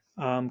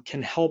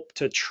can help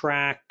to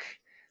track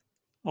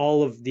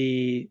all of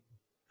the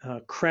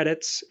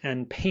credits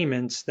and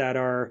payments that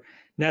are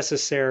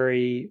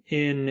necessary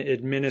in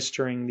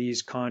administering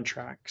these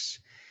contracts.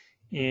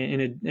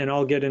 And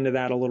I'll get into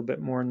that a little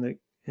bit more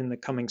in the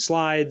coming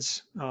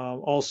slides.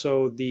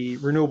 Also, the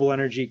Renewable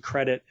Energy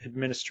Credit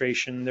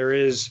Administration, there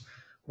is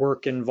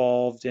work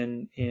involved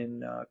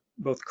in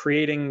both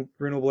creating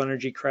renewable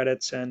energy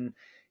credits and,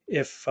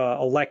 if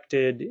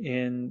elected,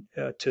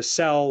 to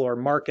sell or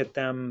market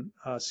them.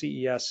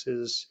 CES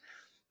is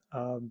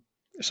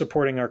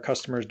supporting our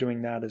customers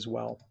doing that as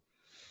well.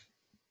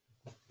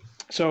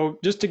 So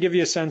just to give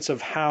you a sense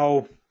of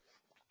how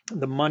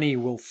the money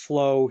will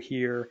flow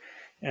here,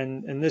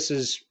 and this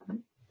is,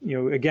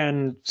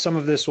 again, some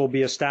of this will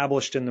be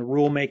established in the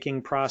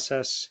rulemaking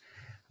process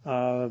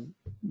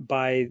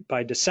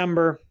by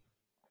December,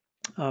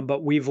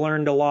 but we've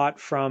learned a lot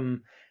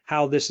from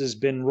how this has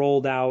been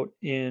rolled out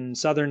in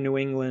southern New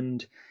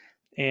England,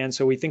 and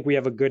so we think we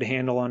have a good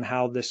handle on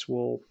how this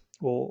will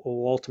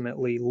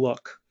ultimately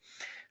look.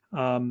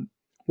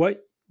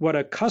 What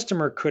a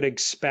customer could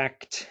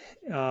expect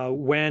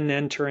when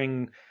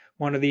entering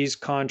one of these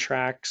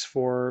contracts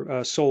for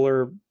a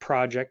solar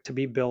project to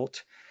be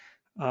built,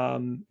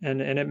 and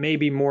it may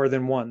be more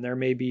than one. There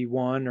may be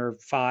 1 or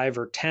 5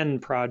 or 10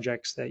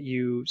 projects that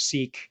you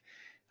seek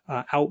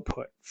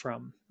output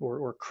from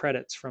or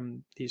credits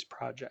from these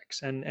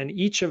projects, and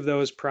each of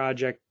those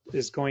projects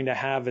is going to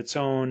have its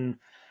own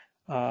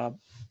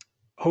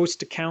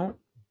host account.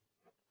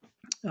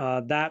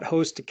 That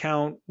host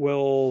account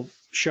will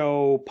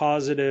show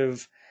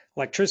positive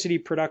electricity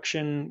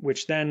production,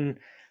 which then,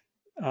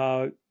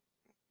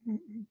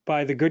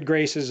 by the good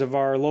graces of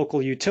our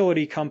local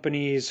utility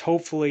companies,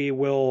 hopefully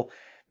will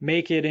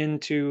make it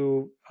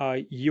into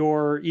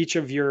each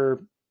of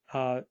your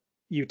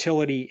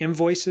utility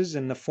invoices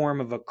in the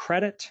form of a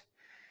credit.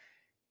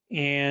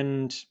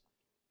 And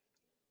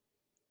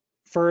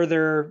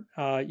further,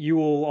 you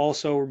will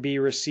also be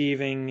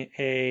receiving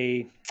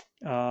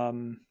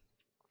an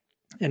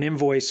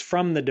invoice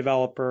from the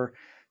developer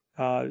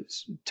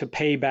to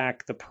pay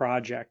back the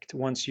project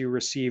once you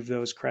receive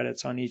those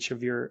credits on each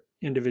of your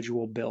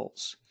individual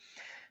bills.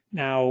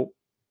 Now,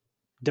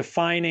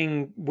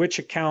 defining which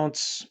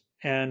accounts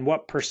and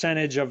what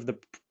percentage of the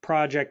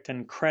project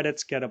and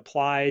credits get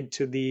applied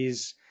to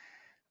these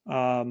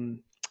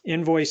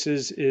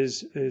invoices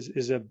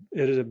is a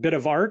bit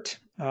of art.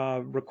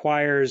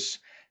 Requires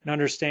an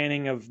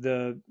understanding of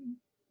the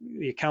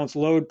account's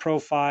load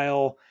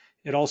profile.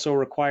 It also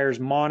requires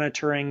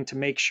monitoring to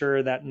make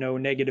sure that no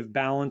negative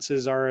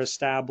balances are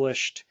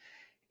established.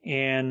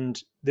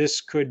 And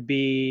this could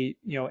be,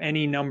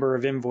 any number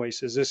of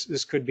invoices.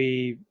 This could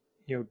be,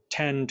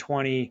 10,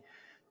 20,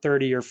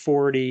 30, or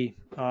 40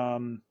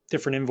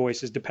 different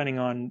invoices, depending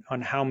on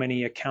how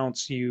many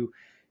accounts you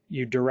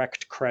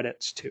direct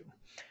credits to.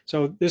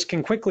 So this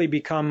can quickly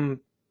become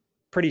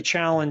pretty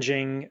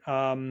challenging,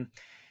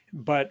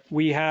 but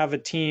we have a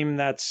team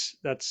that's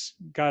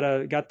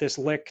got this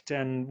licked,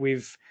 and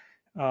we've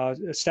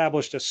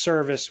established a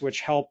service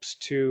which helps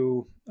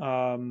to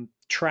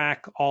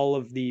track all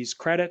of these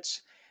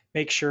credits,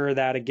 make sure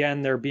that,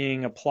 again, they're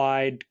being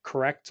applied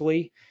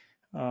correctly.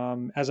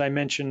 As I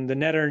mentioned, the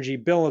net energy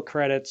bill of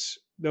credits,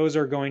 those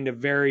are going to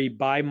vary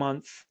by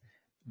month,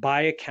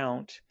 by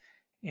account,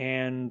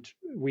 and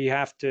we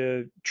have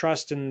to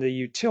trust in the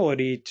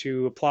utility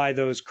to apply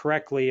those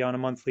correctly on a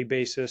monthly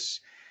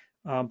basis.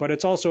 But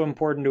it's also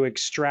important to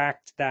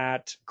extract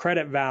that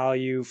credit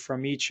value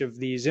from each of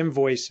these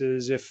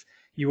invoices if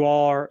you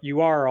are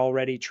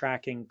already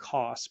tracking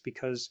costs,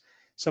 because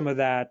some of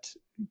that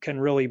can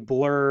really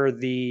blur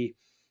the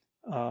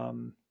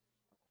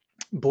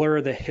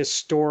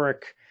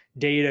historic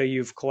data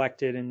you've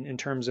collected in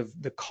terms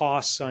of the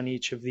costs on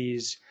each of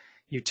these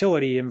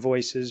utility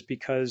invoices,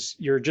 because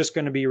you're just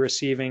going to be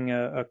receiving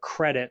a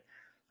credit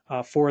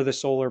for the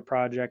solar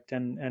project,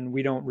 and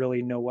we don't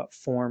really know what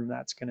form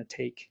that's going to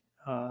take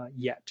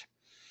yet.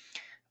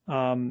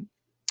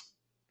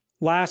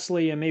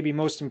 Lastly, and maybe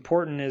most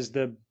important, is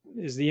the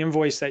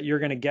invoice that you're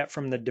going to get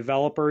from the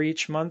developer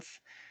each month.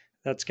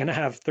 That's going to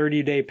have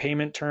 30-day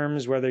payment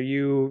terms, whether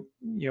you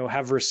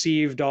have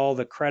received all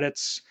the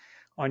credits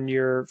from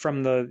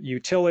the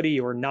utility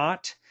or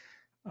not.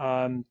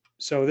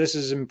 So this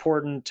is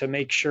important to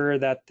make sure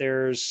that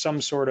there's some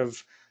sort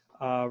of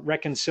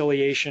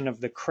reconciliation of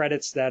the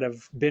credits that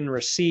have been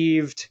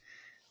received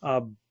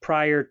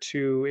prior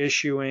to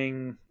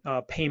issuing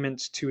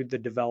payments to the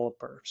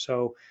developer.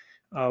 So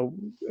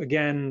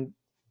again,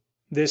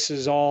 this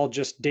is all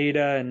just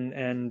data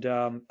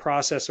and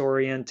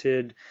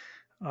process-oriented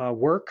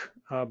work,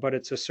 but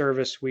it's a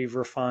service we've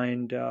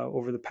refined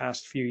over the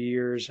past few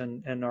years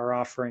and are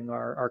offering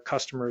our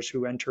customers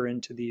who enter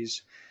into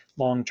these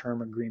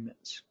long-term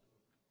agreements.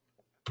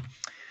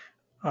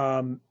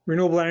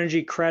 Renewable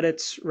energy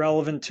credits,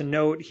 relevant to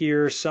note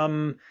here,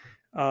 some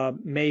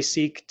may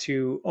seek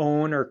to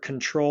own or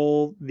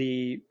control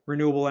the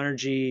renewable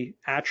energy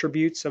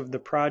attributes of the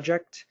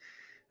project.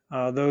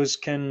 Those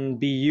can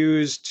be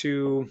used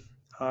to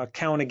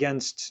count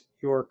against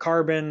your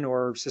carbon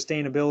or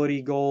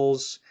sustainability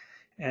goals,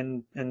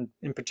 and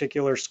in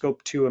particular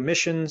Scope 2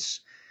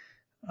 emissions.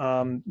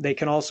 They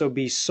can also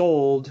be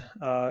sold,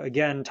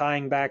 again,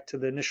 tying back to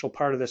the initial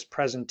part of this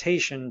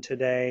presentation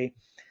today.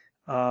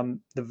 The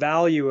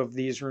value of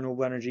these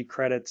renewable energy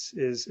credits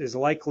is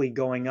likely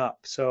going up.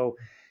 So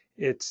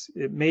it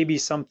may be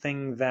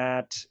something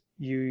that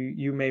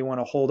you may want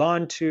to hold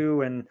on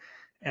to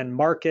and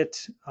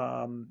market,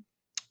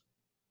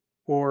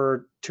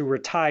 or to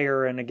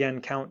retire and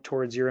again count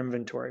towards your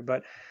inventory.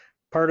 But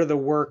part of the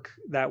work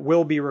that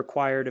will be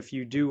required if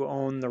you do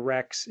own the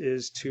RECs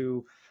is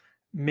to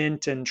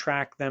mint and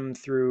track them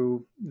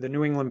through the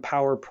New England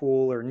Power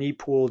Pool or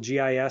NEPOOL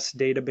GIS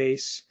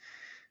database.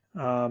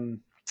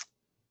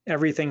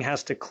 Everything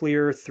has to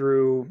clear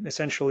through,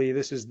 essentially,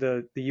 this is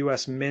the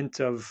US Mint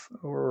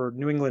or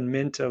New England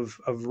Mint of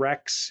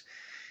RECs,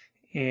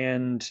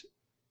 and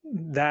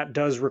that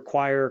does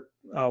require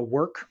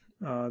work.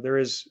 There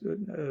is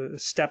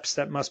steps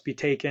that must be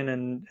taken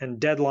and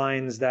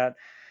deadlines that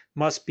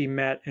must be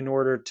met in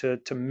order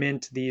to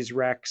mint these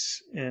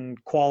RECs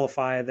and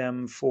qualify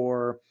them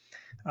for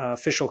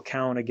official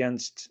count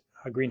against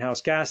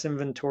greenhouse gas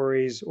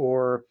inventories,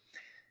 or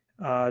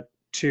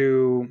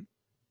to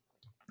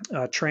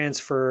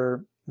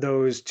transfer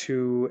those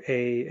to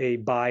a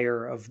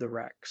buyer of the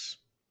RECs.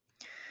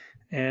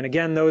 And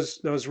again, those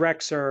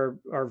RECs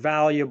are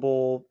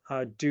valuable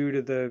due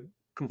to the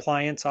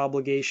compliance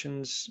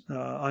obligations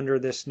under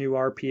this new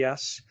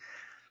RPS.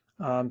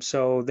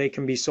 So they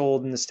can be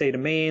sold in the state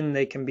of Maine,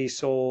 they can be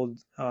sold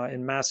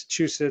in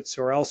Massachusetts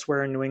or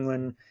elsewhere in New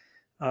England,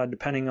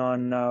 depending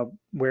on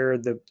where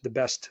the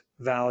best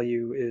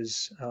value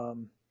is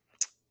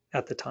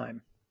at the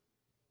time.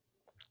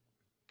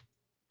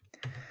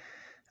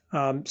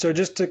 So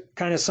just to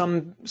kind of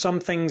sum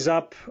things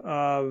up,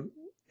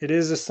 it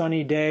is a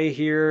sunny day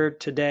here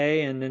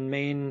today and in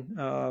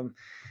Maine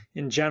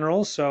in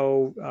general.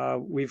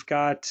 So we've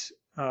got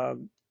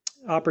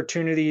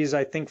opportunities,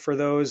 I think, for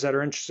those that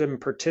are interested in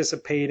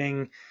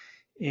participating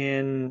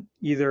in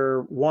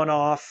either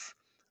one-off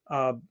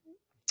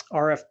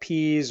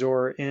RFPs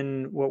or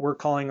in what we're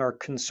calling our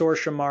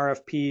consortium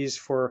RFPs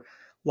for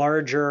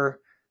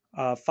larger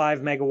 5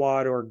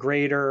 megawatt or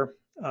greater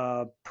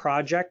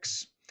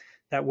projects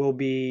that will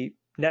be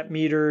net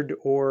metered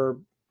or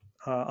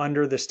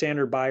under the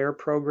standard buyer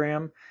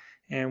program.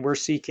 And we're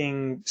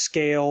seeking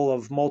scale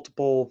of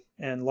multiple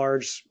and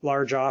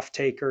large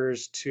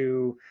off-takers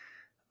to,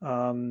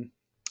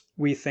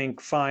 we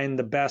think, find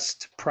the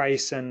best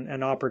price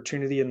and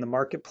opportunity in the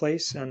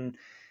marketplace. And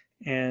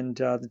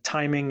the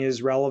timing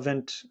is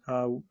relevant.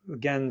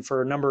 Again,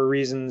 for a number of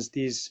reasons,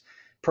 these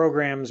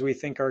programs we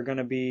think are going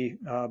to be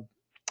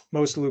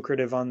most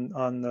lucrative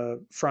on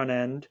the front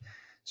end.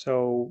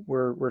 So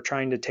we're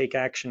trying to take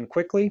action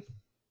quickly,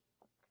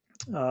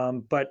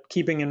 but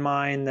keeping in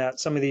mind that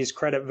some of these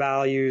credit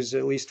values,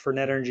 at least for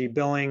net energy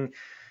billing,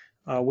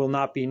 will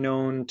not be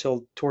known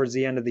till towards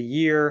the end of the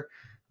year,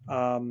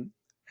 and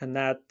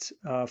that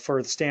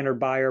for the standard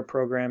buyer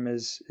program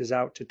is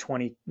out to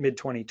mid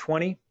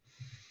 2020.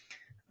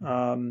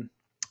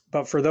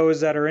 But for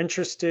those that are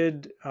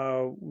interested,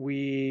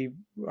 we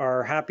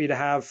are happy to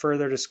have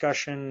further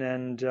discussion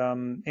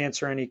and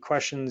answer any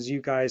questions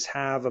you guys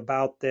have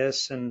about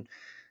this and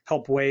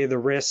help weigh the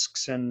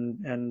risks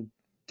and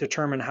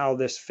determine how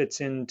this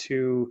fits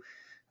into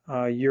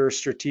your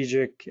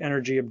strategic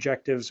energy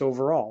objectives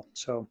overall.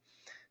 So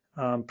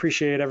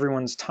appreciate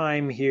everyone's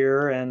time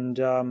here, and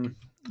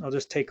I'll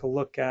just take a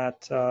look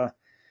at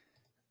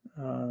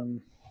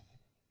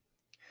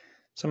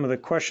some of the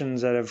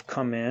questions that have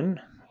come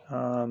in.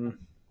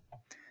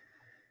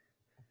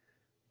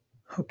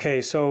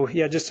 Okay, so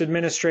yeah, just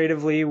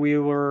administratively,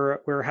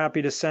 we're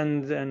happy to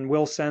send and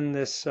will send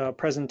this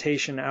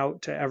presentation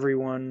out to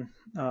everyone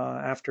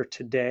after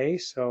today.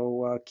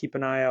 So keep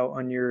an eye out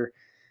on your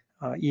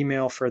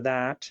email for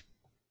that.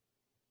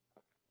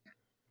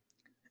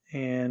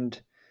 And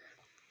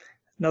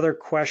another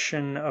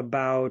question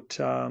about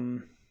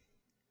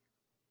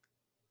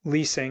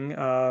leasing.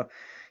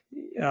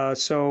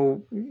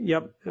 So,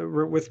 yep,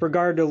 with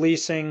regard to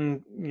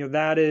leasing,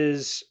 that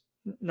is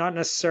not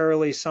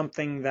necessarily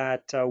something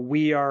that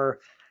we are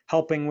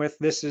helping with.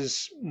 This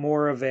is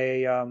more of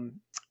a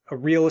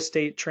real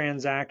estate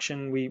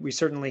transaction. We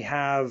certainly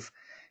have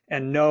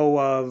and know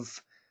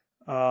of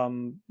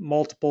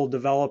multiple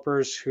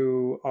developers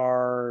who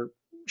are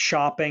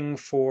shopping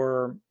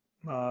for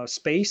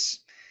space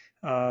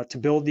to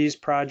build these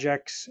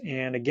projects.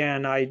 And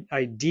again,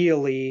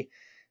 ideally,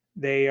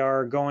 they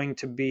are going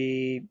to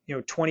be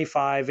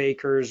 25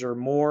 acres or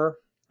more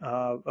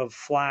of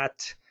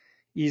flat,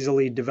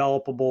 easily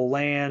developable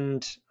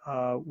land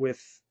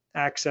with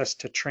access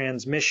to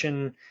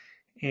transmission,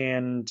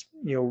 and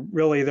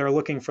really they're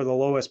looking for the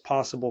lowest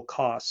possible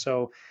cost.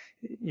 So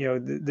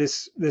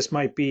this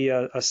might be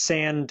a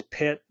sand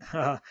pit,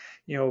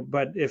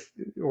 but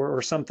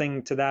or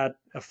something to that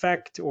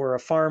effect, or a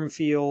farm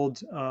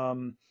field,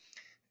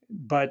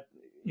 but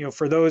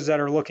for those that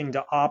are looking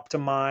to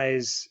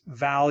optimize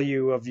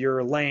value of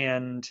your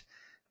land,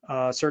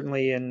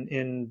 certainly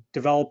in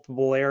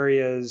developable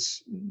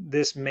areas,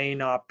 this may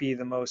not be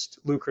the most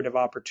lucrative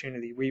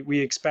opportunity. We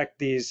expect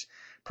these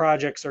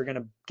projects are going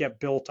to get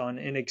built on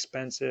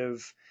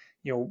inexpensive,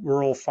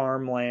 rural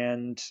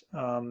farmland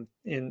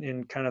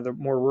in kind of the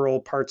more rural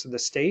parts of the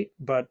state.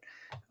 But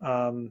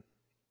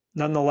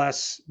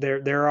nonetheless,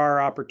 there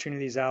are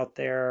opportunities out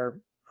there.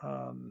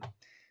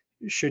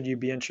 Should you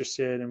be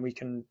interested, and we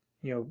can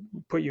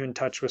put you in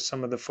touch with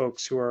some of the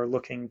folks who are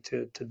looking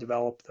to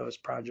develop those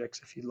projects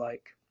if you'd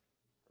like.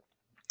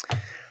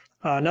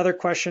 Another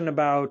question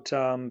about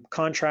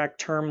contract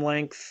term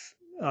length.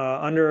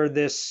 Under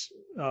this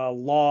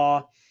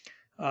law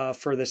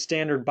for the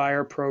standard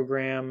buyer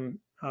program,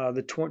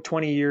 the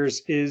 20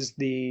 years is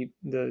the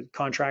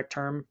contract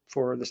term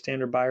for the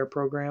standard buyer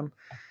program.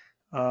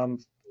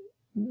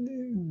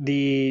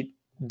 The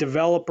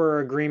developer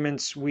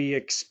agreements we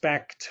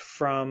expect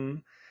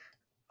from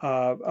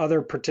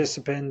other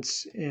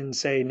participants in,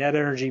 say, net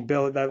energy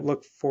bill that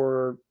look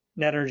for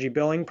net energy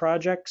billing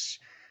projects,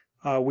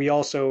 we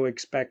also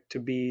expect to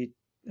be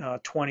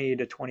 20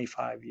 to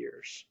 25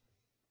 years.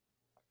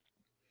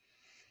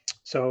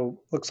 So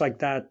looks like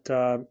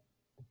that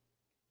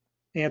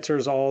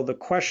answers all the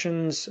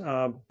questions,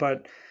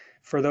 but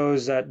for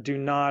those that do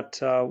not,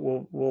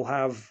 we'll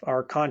have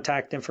our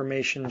contact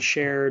information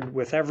shared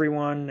with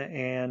everyone,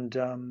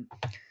 and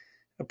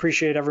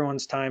appreciate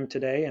everyone's time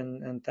today,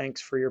 and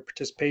thanks for your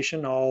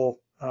participation. I'll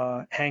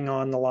hang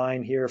on the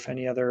line here if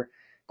any other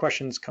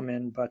questions come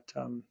in, but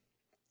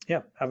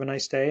yeah, have a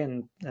nice day,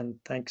 and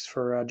thanks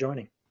for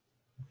joining.